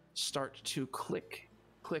start to click,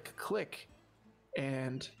 click, click,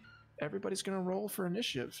 and everybody's going to roll for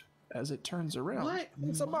initiative as it turns around. What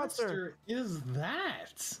It's a monster is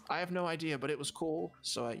that? I have no idea, but it was cool,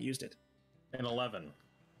 so I used it. An 11.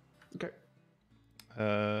 Okay.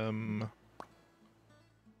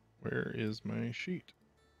 Where is my sheet?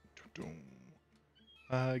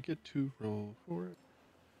 I get to roll for it.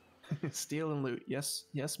 Steal and loot. Yes,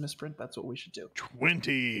 misprint. That's what we should do.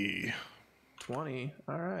 20. 20.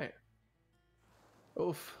 All right.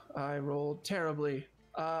 Oof, I rolled terribly.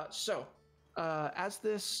 As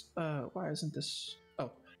this, why isn't this?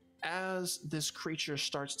 Oh, as this creature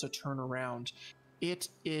starts to turn around, it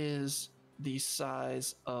is the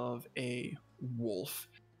size of a wolf,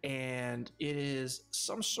 and it is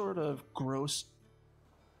some sort of gross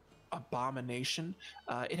abomination.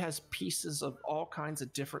 It has pieces of all kinds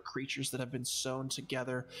of different creatures that have been sewn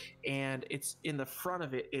together, and it's in the front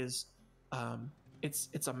of it is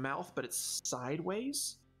it's a mouth, but it's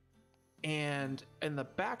sideways, and in the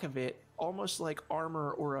back of it, almost like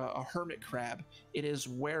armor or a hermit crab, it is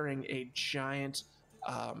wearing a giant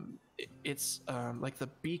it's like the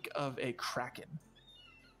beak of a kraken.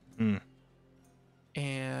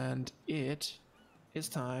 And it is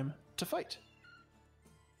time to fight.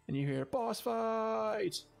 And you hear, boss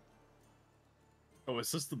fight! Oh,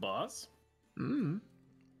 is this the boss?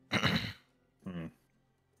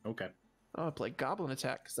 Okay. I'll play goblin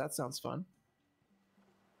attack, because that sounds fun.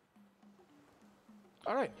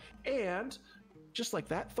 Alright, and just like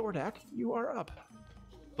that, Thordak, you are up.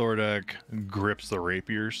 Thordak grips the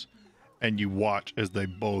rapiers, and you watch as they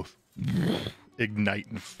both ignite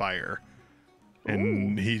and fire.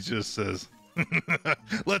 And he just says,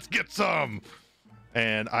 let's get some!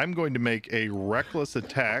 And I'm going to make a reckless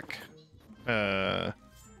attack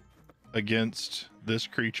against this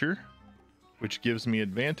creature, which gives me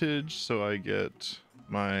advantage, so I get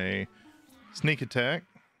my sneak attack.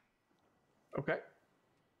 Okay.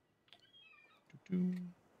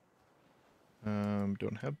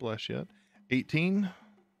 Don't have bless yet. 18.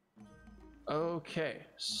 Okay,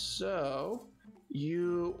 so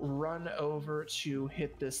you run over to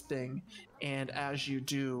hit this thing, and as you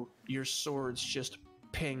do, your swords just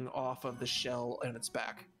ping off of the shell and its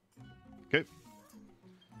back. Okay.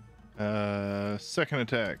 Second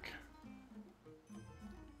attack.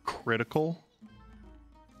 Critical.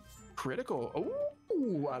 Critical.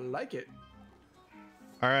 Oh, I like it.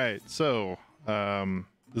 All right, so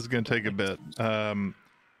this is gonna take a bit. I'm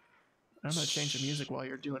gonna change the music while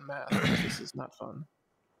you're doing math. This is not fun.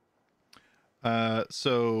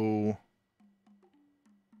 So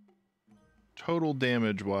total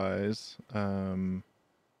damage wise,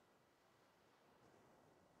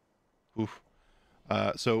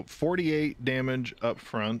 so 48 damage up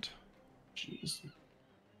front. Jeez.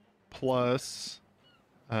 Plus,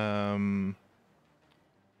 I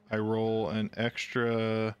roll an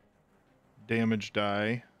extra damage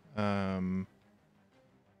die,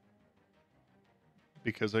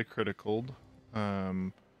 because I criticaled,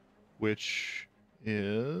 which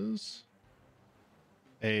is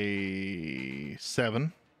a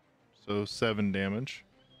 7, so 7 damage.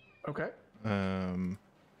 Okay.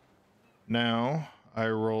 Now I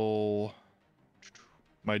roll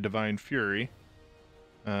my Divine Fury,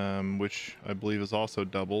 which I believe is also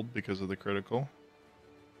doubled because of the critical.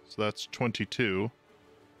 So that's 22.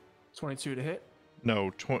 22 to hit.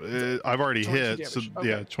 No, I've already hit. Damage. So Okay.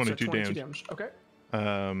 yeah, 22 so damage. Okay.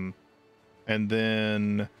 And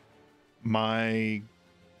then my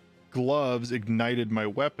gloves ignited my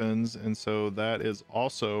weapons, and so that is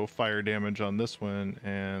also fire damage on this one,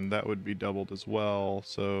 and that would be doubled as well.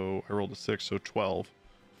 So I rolled a 6, so 12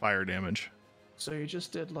 fire damage. So you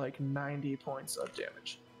just did like 90 points of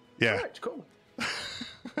damage. Yeah. All right, cool.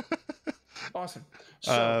 Awesome.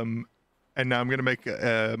 So, and now I'm gonna make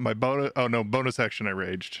my bonus. Oh no, bonus action. I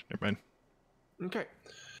raged. Never mind. okay.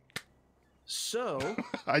 So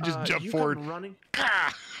I just jumped forward. Come running.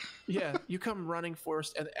 Yeah, you come running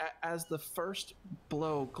first, and as the first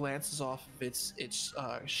blow glances off of its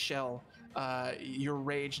shell, your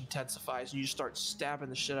rage intensifies, and you start stabbing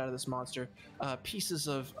the shit out of this monster. Pieces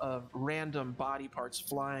of random body parts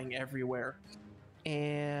flying everywhere,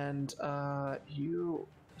 and you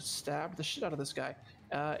stab the shit out of this guy.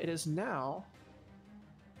 It is now.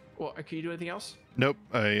 Well, can you do anything else? Nope.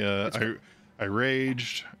 I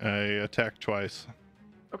raged. I attacked twice.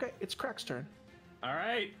 Okay, it's Crack's turn. All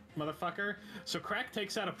right, motherfucker. So Crack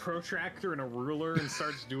takes out a protractor and a ruler and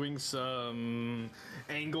starts doing some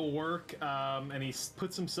angle work, and he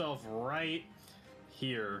puts himself right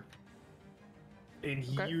here. And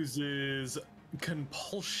he uses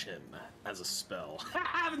Compulsion as a spell. I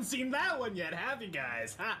haven't seen that one yet, have you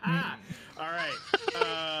guys? All right.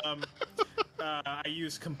 I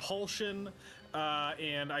use Compulsion,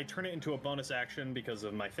 and I turn it into a bonus action because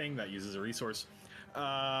of my thing that uses a resource.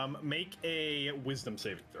 Make a wisdom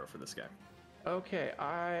saving throw for this guy. Okay,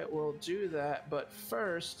 I will do that, but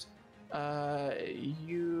first,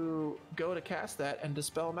 you go to cast that, and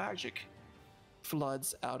Dispel Magic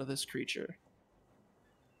floods out of this creature.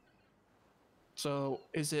 So,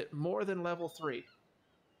 is it more than level 3?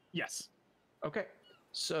 Yes. Okay,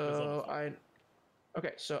 so I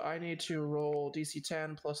need to roll DC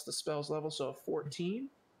 10 plus the spell's level, so 14.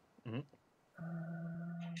 Mm-hmm.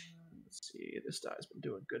 Let's see, this die's been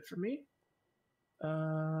doing good for me.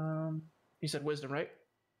 You said wisdom, right?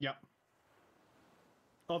 Yep.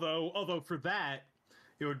 Although for that,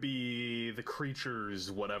 it would be the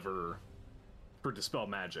creature's whatever for Dispel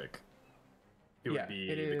Magic. It would be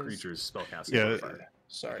the creature's spellcasting. Yeah.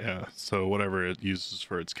 Sorry. Yeah. So whatever it uses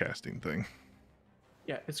for its casting thing.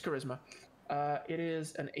 Yeah, it's charisma. It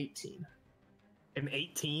is an 18. An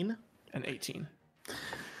 18? An 18.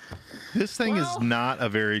 This thing is not a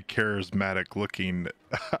very charismatic looking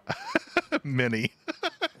mini.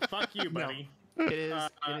 Fuck you, buddy. No, it is.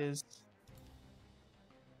 It is.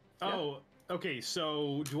 Oh, okay.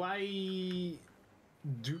 So do I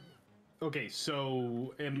do? Okay,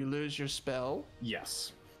 so you lose your spell.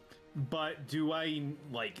 Yes, but do I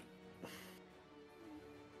like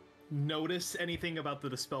notice anything about the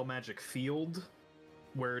Dispel Magic field,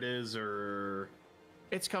 where it is, or?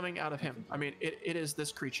 It's coming out of him. I mean, it is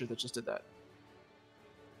this creature that just did that.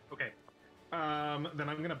 Okay. Then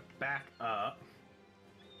I'm gonna back up.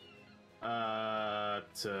 To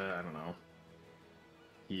I don't know.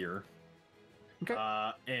 Here. Okay.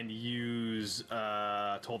 And use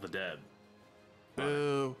Toll the Dead.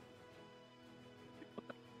 Boo.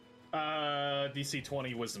 DC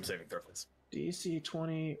 20 Wisdom saving throw, please. DC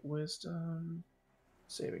 20 Wisdom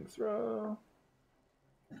saving throw.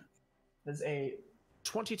 That's a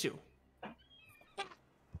 22.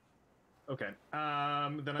 Okay. Then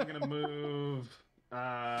I'm gonna move.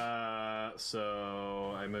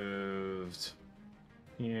 So I moved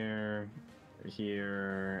here. All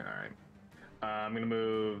right. I'm gonna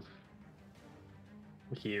move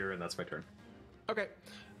here, and that's my turn. Okay.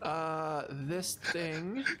 This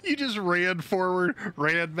thing. You just ran forward,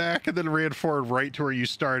 ran back, and then ran forward right to where you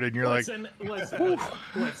started. And you're listen.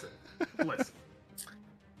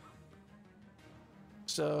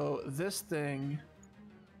 So this thing,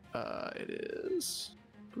 it is.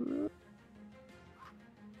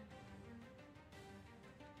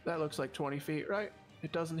 That looks like 20 feet, right?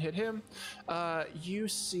 It doesn't hit him. You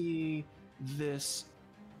see this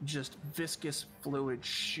just viscous fluid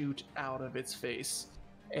shoot out of its face.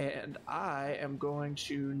 And I am going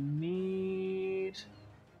to need...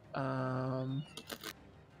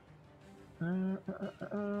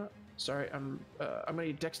 Sorry, I'm gonna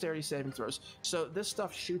need dexterity saving throws. So this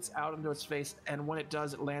stuff shoots out into its face, and when it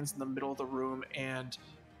does, it lands in the middle of the room and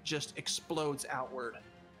just explodes outward.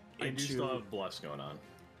 I do still have bless going on.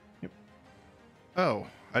 Yep. Oh,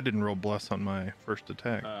 I didn't roll bless on my first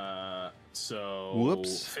attack. So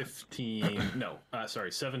Whoops. 15. No,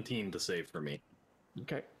 sorry, 17 to save for me.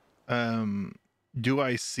 Okay. Do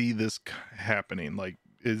I see this happening? Like,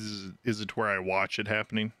 is it to where I watch it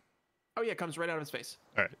happening? Oh yeah, it comes right out of his face.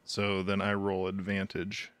 All right, so then I roll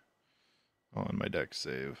advantage on my dex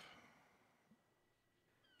save.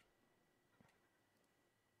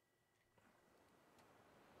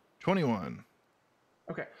 $21.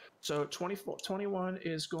 Okay, so 21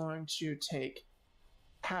 is going to take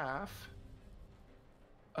half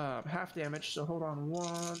damage. So hold on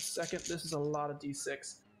 1 second. This is a lot of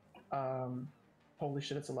d6. Holy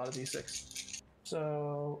shit, it's a lot of d6.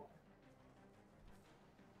 So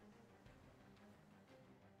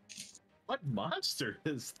What monster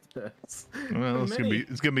is this? Well, Many.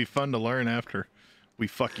 it's gonna be fun to learn after we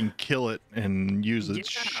fucking kill it and use its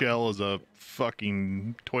shell as a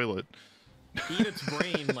fucking toilet. Eat its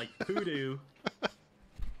brain like poodoo.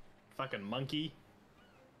 Fucking monkey.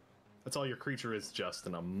 That's all your creature is,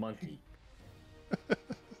 Justin, a monkey.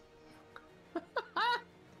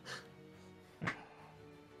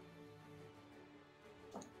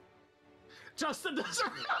 Justin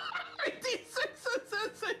doesn't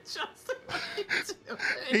D6s, Justin. What are you doing?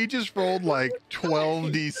 He just rolled like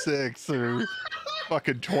 12d6 or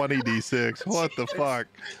fucking 20d6. What the fuck?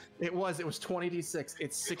 it was 20d6.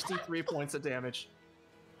 It's 63 points of damage.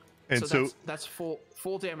 And so that's full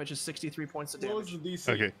damage is 63 points of What was damage. the DC?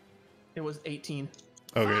 Okay. It was 18.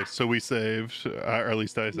 Okay, so we saved, or at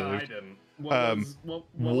least I saved. No, I didn't. What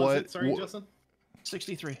was it? Sorry, Justin?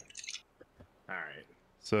 63. All right.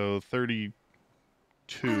 So 32.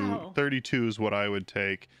 Ow. 32 is what I would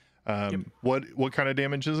take. What kind of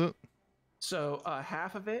damage is it? So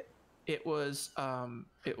half of it was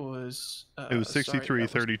 63,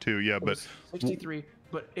 32. Yeah, but 63.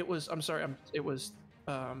 But it was it was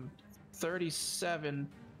 37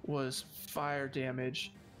 was fire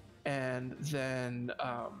damage, and then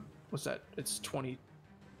what's that? It's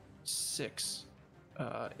 26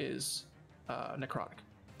 is necrotic.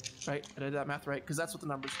 Right? I did that math right? Because that's what the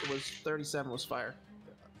numbers. It was 37 was fire.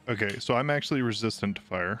 okay, so I'm actually resistant to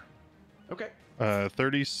fire. Okay.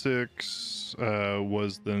 36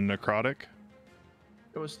 was the necrotic.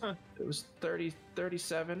 It was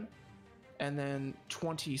 37, and then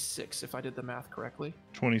 26 if I did the math correctly.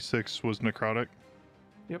 26 was necrotic.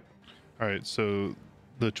 Yep. All right, so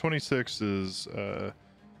the 26 is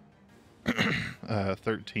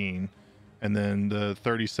 13, and then the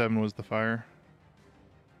 37 was the fire.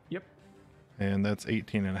 Yep. And that's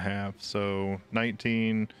 18 and a half. So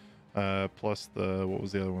 19 plus what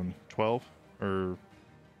was the other one? 12 or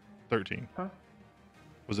 13? Huh?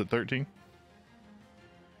 Was it 13?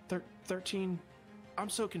 13. I'm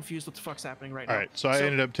so confused what the fuck's happening right now. All right, so I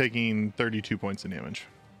ended up taking 32 points of damage.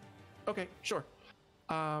 Okay, sure.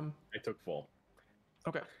 I took full.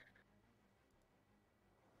 Okay.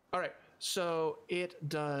 All right. So it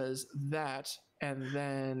does that, and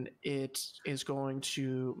then it is going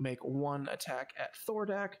to make one attack at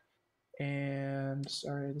Thordak. And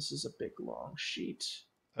sorry, this is a big long sheet.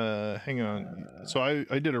 Hang on. So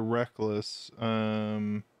I did a reckless.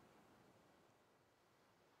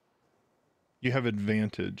 You have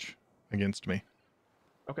advantage against me.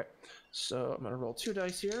 Okay. So I'm gonna roll 2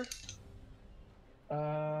 dice here.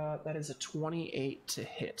 That is a 28 to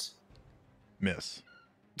hit. Miss.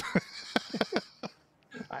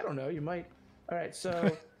 I don't know. You might. All right.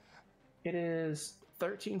 So it is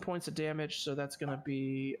 13 points of damage. So that's going to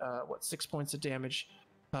be 6 points of damage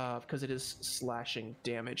because it is slashing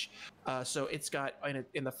damage. So it's got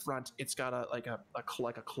in the front. It's got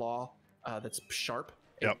a claw that's sharp.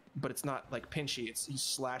 Yep. But it's not like pinchy. He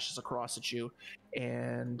slashes across at you,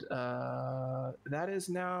 and that is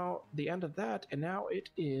now the end of that. And now it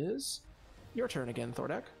is your turn again,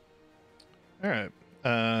 Thordak. All right.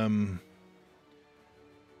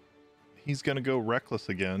 He's gonna go reckless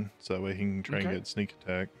again, so that way he can try and get sneak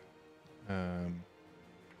attack.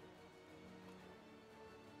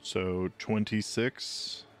 So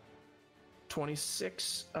 26.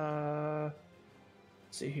 26. Let's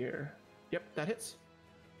see here. Yep, that hits.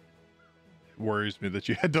 It worries me that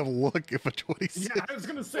you had to look if a 26. Yeah, I was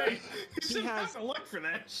gonna say you should has- have to look for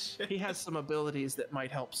that shit. He has some abilities that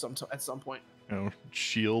might help at some point.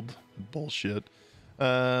 Shield bullshit.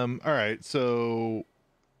 All right, so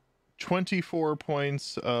 24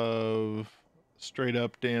 points of straight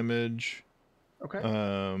up damage.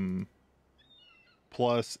 Okay.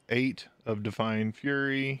 Plus 8 of Divine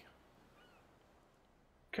Fury.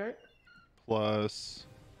 Okay. Plus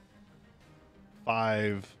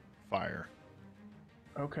 5 fire.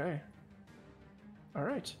 Okay. All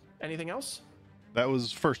right. Anything else? That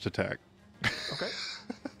was first attack. Okay.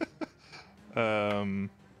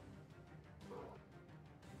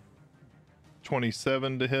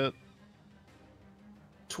 27 to hit.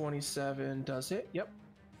 27 does hit. Yep.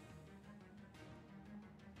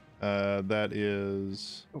 That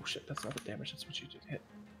is Oh shit, that's not the damage. That's what you did hit.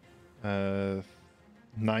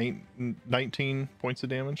 19 points of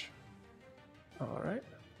damage. All right.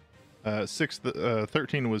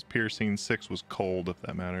 13 was piercing, 6 was cold, if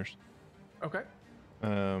that matters. Okay.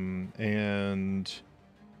 And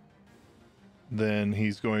then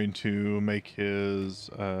he's going to make his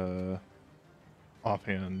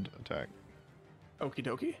offhand attack. Okie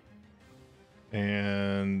dokie.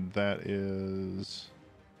 And that is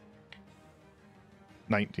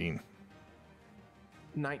 19.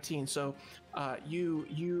 19. So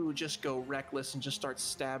you just go reckless and just start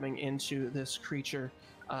stabbing into this creature.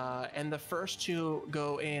 And the first two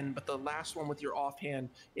go in, but the last one with your offhand,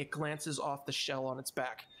 it glances off the shell on its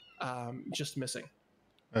back, just missing.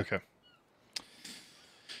 Okay.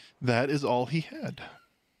 That is all he had.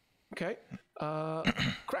 Okay.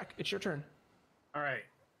 Crack, it's your turn. All right.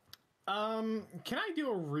 Can I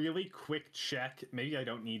do a really quick check? Maybe I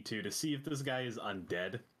don't need to see if this guy is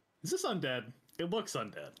undead. Is this undead? It looks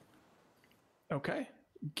undead. Okay.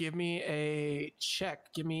 Give me a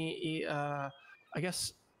check. Give me, I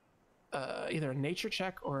guess, either a nature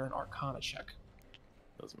check or an arcana check.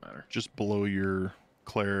 Doesn't matter. Just blow your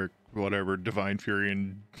cleric, whatever, divine fury,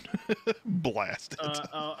 and blast it.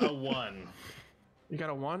 A 1. You got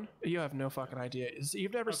a 1? You have no fucking idea.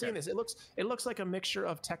 You've never seen this. It looks like a mixture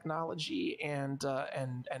of technology and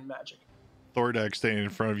magic. Thordak standing in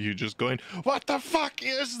front of you, just going, "What the fuck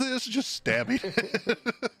is this?" Just stabbing.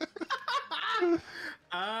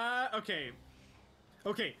 Okay.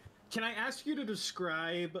 Okay. Can I ask you to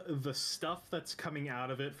describe the stuff that's coming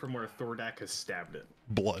out of it from where Thordak has stabbed it?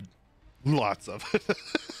 Blood, lots of it.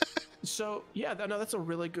 So yeah, no, that's a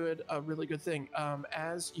really good thing.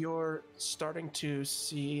 As you're starting to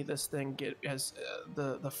see this thing get, as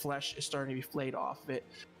the flesh is starting to be flayed off of it,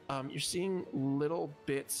 you're seeing little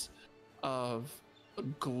bits of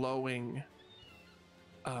glowing,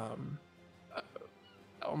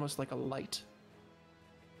 almost like a light.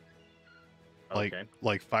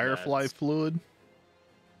 Like firefly fluid.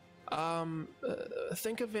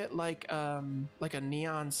 Think of it like a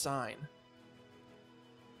neon sign.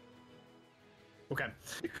 Okay.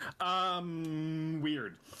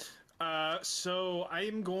 Weird. So I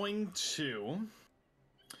am going to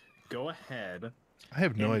go ahead. I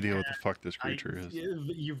have no idea what the fuck this creature is.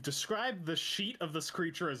 You've described the sheet of this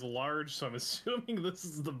creature as large, so I'm assuming this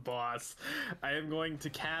is the boss. I am going to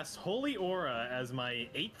cast Holy Aura as my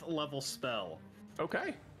 8th level spell.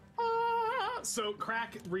 Okay. So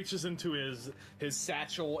Crack reaches into his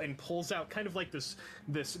satchel and pulls out kind of like this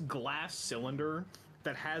glass cylinder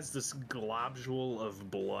that has this globule of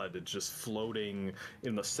blood just floating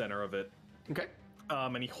in the center of it. Okay.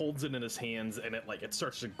 And he holds it in his hands, and it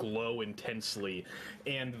starts to glow intensely.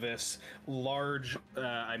 And this large,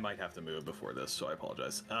 I might have to move before this, so I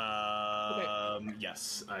apologize. Okay.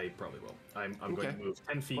 Yes, I probably will. I'm going to move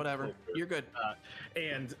 10 feet. Whatever, closer. you're good.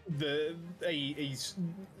 And a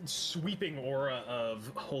sweeping aura of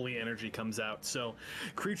holy energy comes out. So,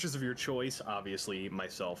 creatures of your choice, obviously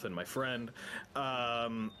myself and my friend,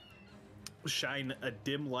 shine a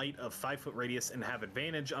dim light of 5-foot radius and have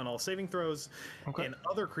advantage on all saving throws. Okay. And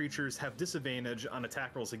other creatures have disadvantage on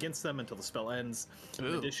attack rolls against them until the spell ends. Ooh.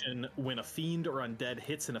 In addition, when a fiend or undead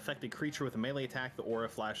hits an affected creature with a melee attack, the aura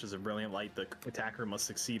flashes a brilliant light. The attacker must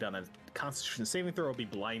succeed on a Constitution saving throw or be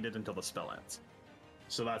blinded until the spell ends.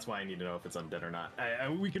 So that's why I need to know if it's undead or not.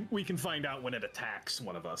 We can find out when it attacks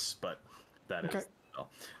one of us, but that is.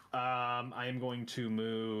 I am going to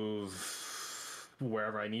move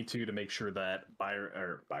wherever I need to make sure that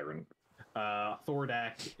Byron,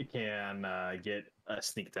 Thordak can get a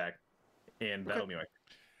sneak attack, and that'll be my.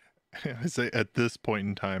 I say at this point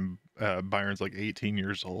in time, Byron's like 18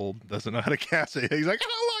 years old, doesn't know how to cast it. He's like,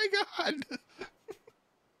 "Oh my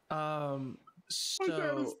god!"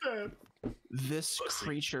 So this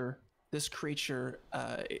creature,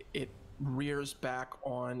 it rears back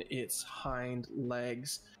on its hind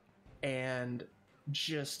legs, and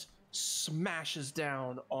just smashes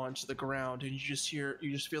down onto the ground, and you just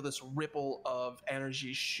feel this ripple of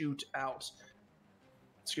energy shoot out,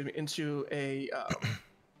 into a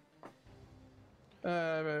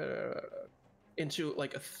it's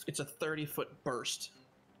a 30-foot burst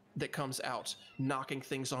that comes out, knocking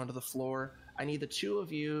things onto the floor. I need the two of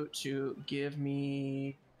you to give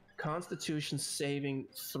me Constitution saving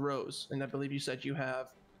throws, and I believe you said you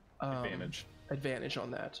have advantage on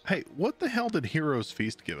that. Hey, what the hell did Hero's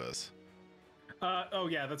Feast give us? Oh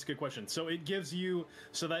yeah, that's a good question. So it gives you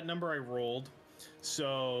that number I rolled.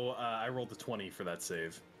 So I rolled a 20 for that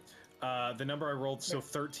save. The number I rolled, so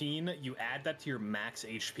 13. You add that to your max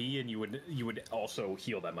HP, and you would also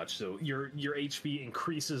heal that much. So your HP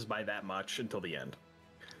increases by that much until the end.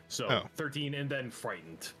 So 13, and then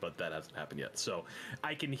frightened, but that hasn't happened yet. So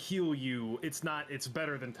I can heal you. It's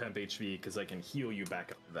better than temp HP because I can heal you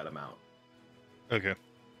back up to that amount. Okay.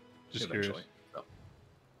 Just eventually.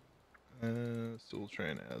 Curious. So we'll try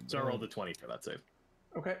and add. So I rolled a 20 for that save.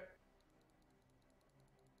 Okay.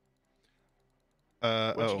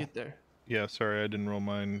 What'd you get there? Yeah, sorry, I didn't roll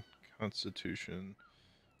mine. Constitution.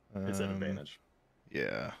 It's an advantage.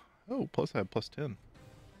 Yeah. Oh, plus I have plus 10.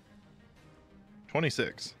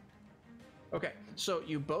 26. Okay, so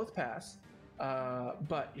you both pass,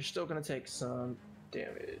 but you're still going to take some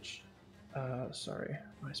damage. Sorry,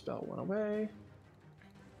 my spell went away.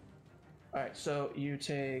 All right, so you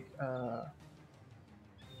take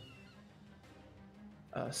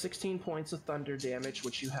 16 points of thunder damage,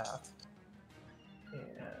 which you have. And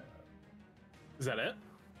is that it?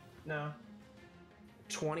 No.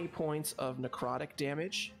 20 points of necrotic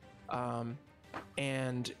damage,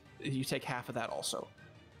 and you take half of that also.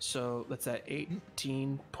 So that's at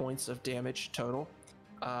 18 points of damage total.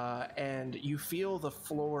 And you feel the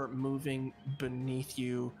floor moving beneath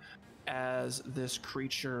you as this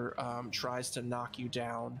creature tries to knock you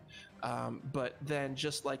down. But then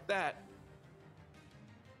just like that,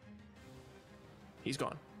 he's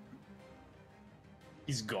gone.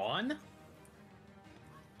 He's gone?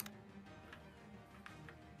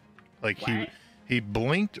 Like he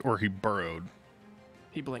blinked or he burrowed?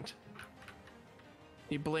 He blinked.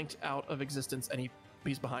 He blinked out of existence, and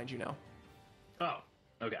he's behind you now. Oh,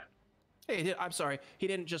 okay. Hey, I'm sorry. He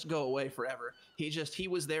didn't just go away forever. He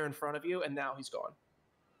was there in front of you, and now he's gone.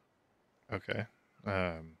 Okay.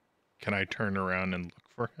 Can I turn around and look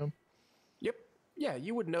for him? Yep. Yeah,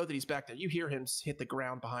 you would know that he's back there. You hear him hit the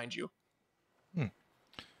ground behind you.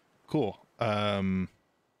 Cool. I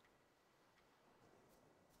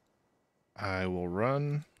will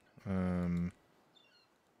run.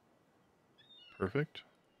 Perfect.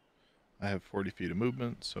 I have 40 feet of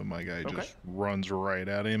movement, so my guy just runs right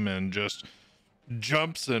at him and just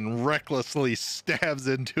jumps and recklessly stabs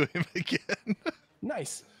into him again.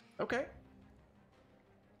 Nice. Okay.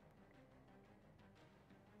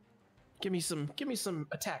 Give me some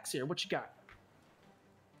attacks here. What you got?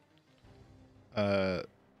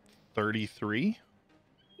 33.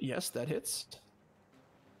 Yes, that hits.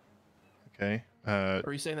 Okay. Or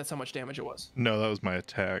are you saying that's how much damage it was? No, that was my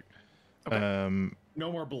attack. Okay.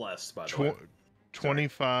 No more blessed, by the way.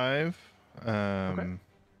 25.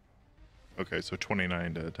 Okay, so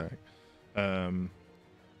 29 to attack.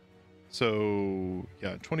 So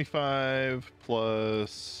yeah, 25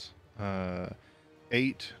 plus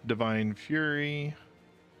 8 divine fury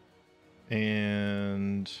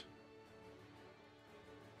and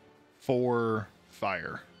 4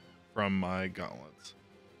 fire from my gauntlets.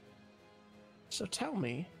 So tell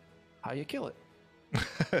me how you kill it.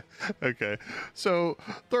 Okay, so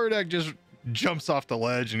Thordak just jumps off the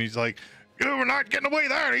ledge and he's like, "We're not getting away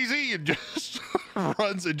that easy," and just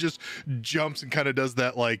runs and just jumps and kind of does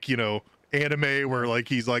that, like, you know, anime where like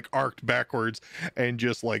he's like arced backwards and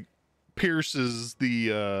just like pierces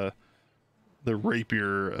the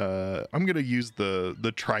rapier. I'm gonna use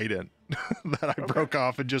the trident that I broke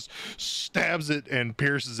off and just stabs it and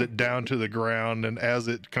pierces it down to the ground. And as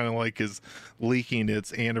it kind of like is leaking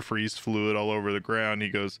its antifreeze fluid all over the ground, he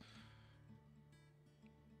goes,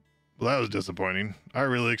 "Well, that was disappointing. I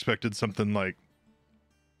really expected something like,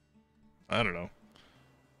 I don't know."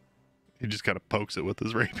 He just kind of pokes it with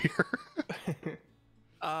his rapier.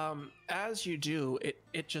 As you do,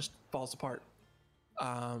 it just falls apart.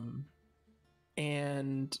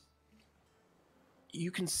 And you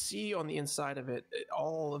can see on the inside of it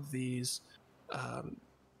all of these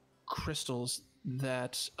crystals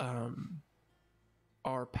that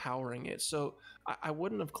are powering it. So I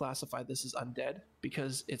wouldn't have classified this as undead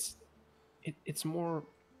because it's more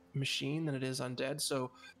machine than it is undead.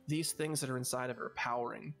 So these things that are inside of it are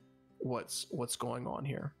powering what's going on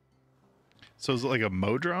here. So is it like a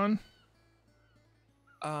Modron?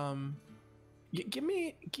 Give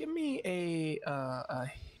me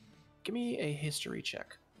a history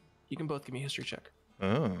check. You can both give me a history check.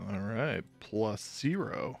 Oh, all right. Plus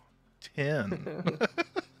 0. 10.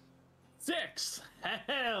 6.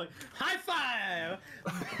 Hell, high five.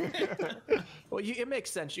 Well, it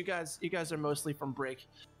makes sense. You guys are mostly from Break,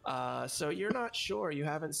 so you're not sure. You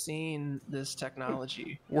haven't seen this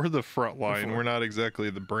technology. We're the front line. Before. We're not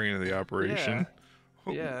exactly the brain of the operation.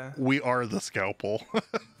 Yeah. We are the scalpel.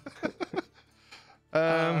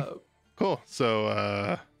 Cool.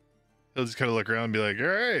 So he'll just kind of look around and be like, all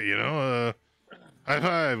right, high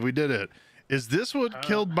five, we did it. Is this what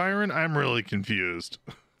killed Byron? I'm really confused.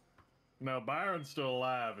 No, Byron's still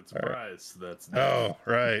alive. It's All right. Bryce that's dead. Oh,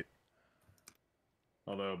 right.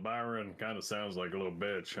 Although Byron kind of sounds like a little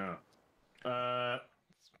bitch, huh?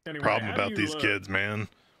 Anyway, Problem how about do you these look? kids, man.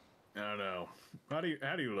 I don't know. How do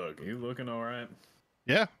you look? Are you looking all right?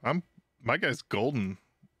 Yeah, my guy's golden.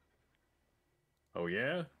 Oh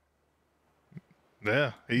yeah.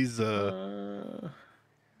 Yeah, he's on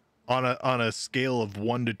a scale of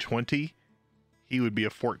 1 to 20, he would be a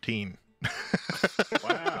 14.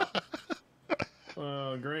 Wow.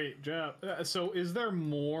 Great job. So is there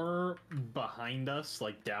more behind us,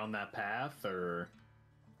 like down that path, or?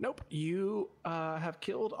 Nope, you have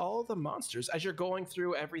killed all the monsters. As you're going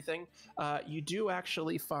through everything, you do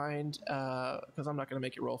actually find, because I'm not going to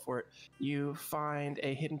make you roll for it, you find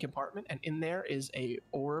a hidden compartment, and in there is a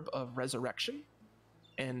orb of resurrection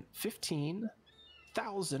and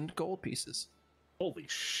 15,000 gold pieces. Holy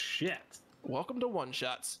shit. Welcome to One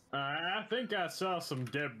Shots. I think I saw some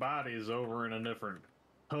dead bodies over in a different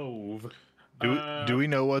cove. Do we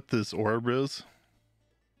know what this orb is?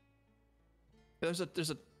 There's a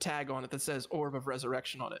tag on it that says Orb of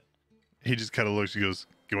Resurrection on it. He just kind of looks, he goes,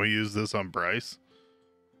 can we use this on Bryce?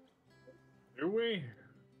 Do we?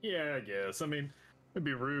 Yeah, I guess. I mean, it'd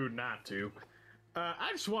be rude not to. I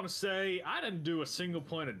just want to say I didn't do a single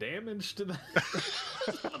point of damage to the,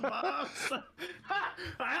 to the boss.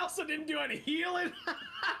 I also didn't do any healing.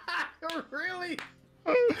 Really?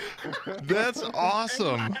 That's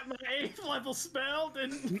awesome. And my 8th level spell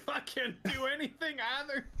didn't fucking do anything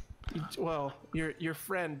either. Well, your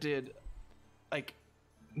friend did like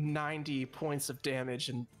 90 points of damage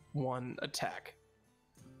in one attack.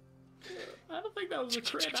 I don't think that was a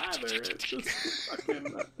crit either. It's just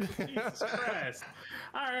fucking Jesus Christ.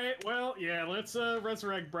 All right, well, yeah, let's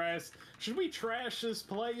resurrect Bryce. Should we trash this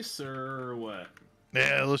place or what?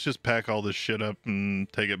 Yeah, let's just pack all this shit up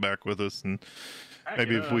and take it back with us, and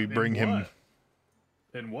maybe if we bring him.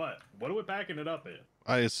 In what? What are we packing it up in?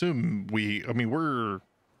 I assume do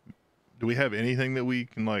we have anything that we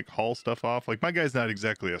can like haul stuff off? Like, my guy's not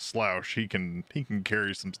exactly a slouch. He can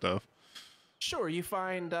carry some stuff. Sure, you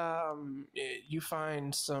find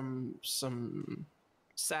some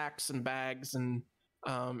sacks and bags and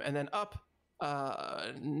then up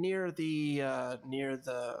near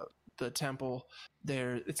the temple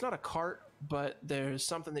there. It's not a cart, but there's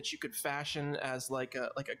something that you could fashion as like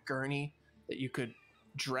a gurney that you could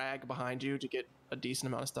drag behind you to get a decent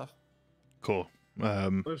amount of stuff. Cool.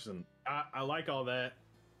 Listen, I like all that.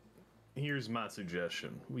 Here's my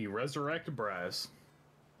suggestion: we resurrect Bryce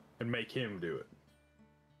and make him do it.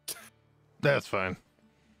 That's fine.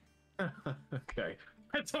 Okay,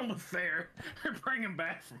 that's almost fair. Bring him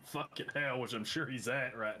back from fucking hell, which I'm sure he's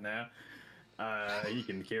at right now. He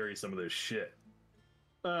can carry some of this shit.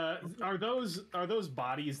 Are those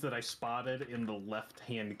bodies that I spotted in the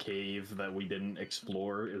left-hand cave that we didn't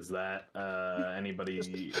explore? Is that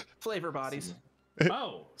anybody? Flavor bodies.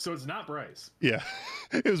 Oh, so it's not Bryce. Yeah,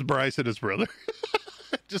 it was Bryce and his brother.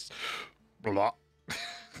 Just blah.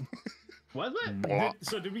 Was it? Blah.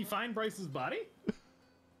 So did we find Bryce's body?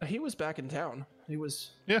 He was back in town. He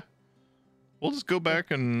was. Yeah. We'll just go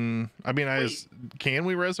back and can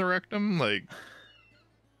we resurrect him? Like,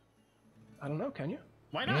 I don't know. Can you?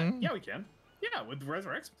 Why not? Yeah, we can. Yeah, with the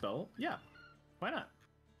resurrect spell. Yeah, why not?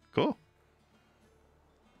 Cool.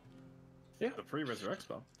 Yeah, the free resurrect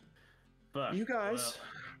spell. But you guys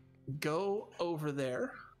go over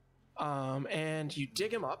there, and you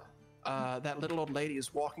dig him up. That little old lady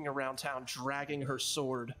is walking around town dragging her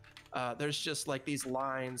sword. There's just like these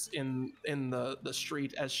lines in the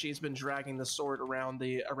street as she's been dragging the sword around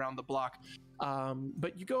the block.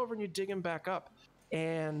 But you go over and you dig him back up.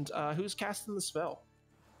 And who's casting the spell?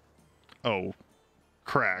 Oh,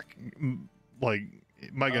 crack. Like,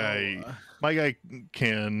 my guy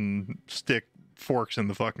can stick forks in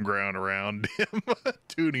the fucking ground around him,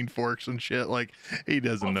 tuning forks and shit. Like, he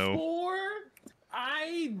doesn't know. Before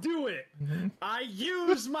I do it, I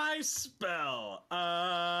use my spell,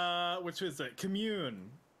 which was it? Commune.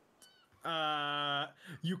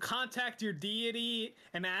 You contact your deity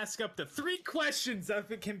and ask up to 3 questions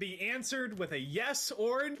that can be answered with a yes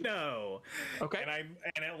or a no. Okay.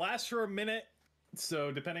 And it lasts for a minute.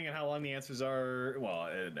 So depending on how long the answers are, well,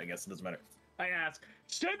 I guess it doesn't matter. I ask,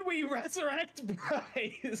 should we resurrect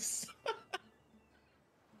Bryce?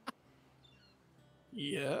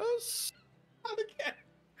 Yes. Okay.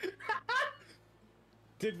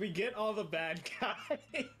 Did we get all the bad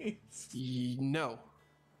guys? No.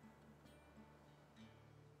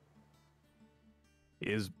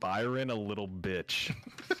 Is Byron a little bitch?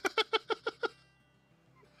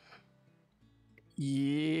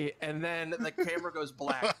 Yeah, and then the camera goes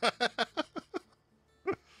black.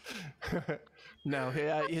 No,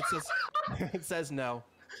 yeah, it says no.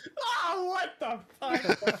 Oh, what the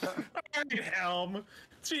fuck? All right, Helm.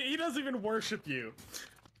 Gee, he doesn't even worship you.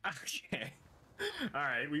 Okay. All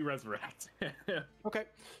right, we resurrect. Okay,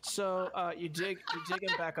 so you dig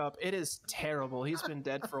him back up. It is terrible. He's been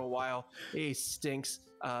dead for a while. He stinks.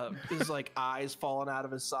 His like eyes falling out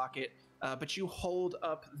of his socket. But you hold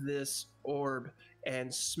up this orb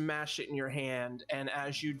and smash it in your hand, and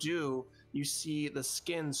as you do, you see the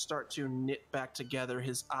skin start to knit back together.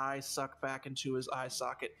 His eyes suck back into his eye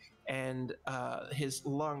socket, and his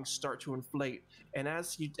lungs start to inflate. And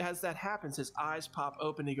as that happens, his eyes pop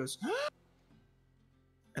open. And he goes,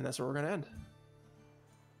 and that's where we're gonna end.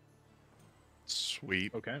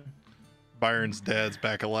 Sweet. Okay. Byron's dad's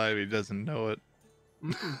back alive. He doesn't know it.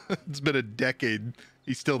 It's been a decade.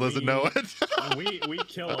 He still doesn't know it. we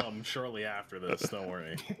kill him shortly after this. Don't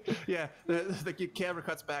worry. Yeah, the camera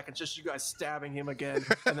cuts back and just you guys stabbing him again,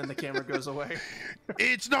 and then the camera goes away.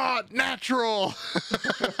 It's not natural.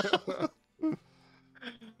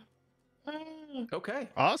 Okay.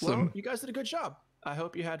 Awesome. Well, you guys did a good job. I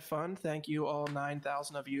hope you had fun. Thank you all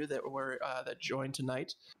 9,000 of you that were that joined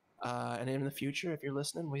tonight. And in the future, if you're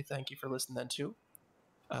listening, we thank you for listening then too.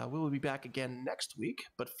 We will be back again next week,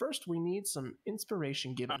 but first we need some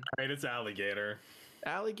inspiration given. All right, it's Alligator.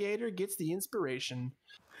 Alligator gets the inspiration.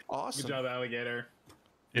 Awesome. Good job, Alligator.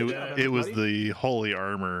 It was the holy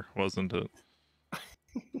armor, wasn't it?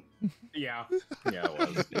 Yeah, it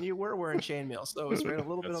was. And you were wearing chainmail, so it was right a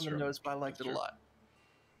little bit That's on the true. nose, but I liked it a True. lot.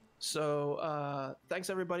 So thanks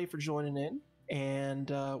everybody for joining in, and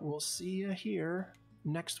we'll see you here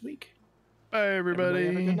next week. Bye, everybody.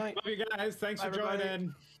 Have a good night. Love you guys. Thanks Bye, for everybody.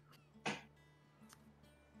 joining.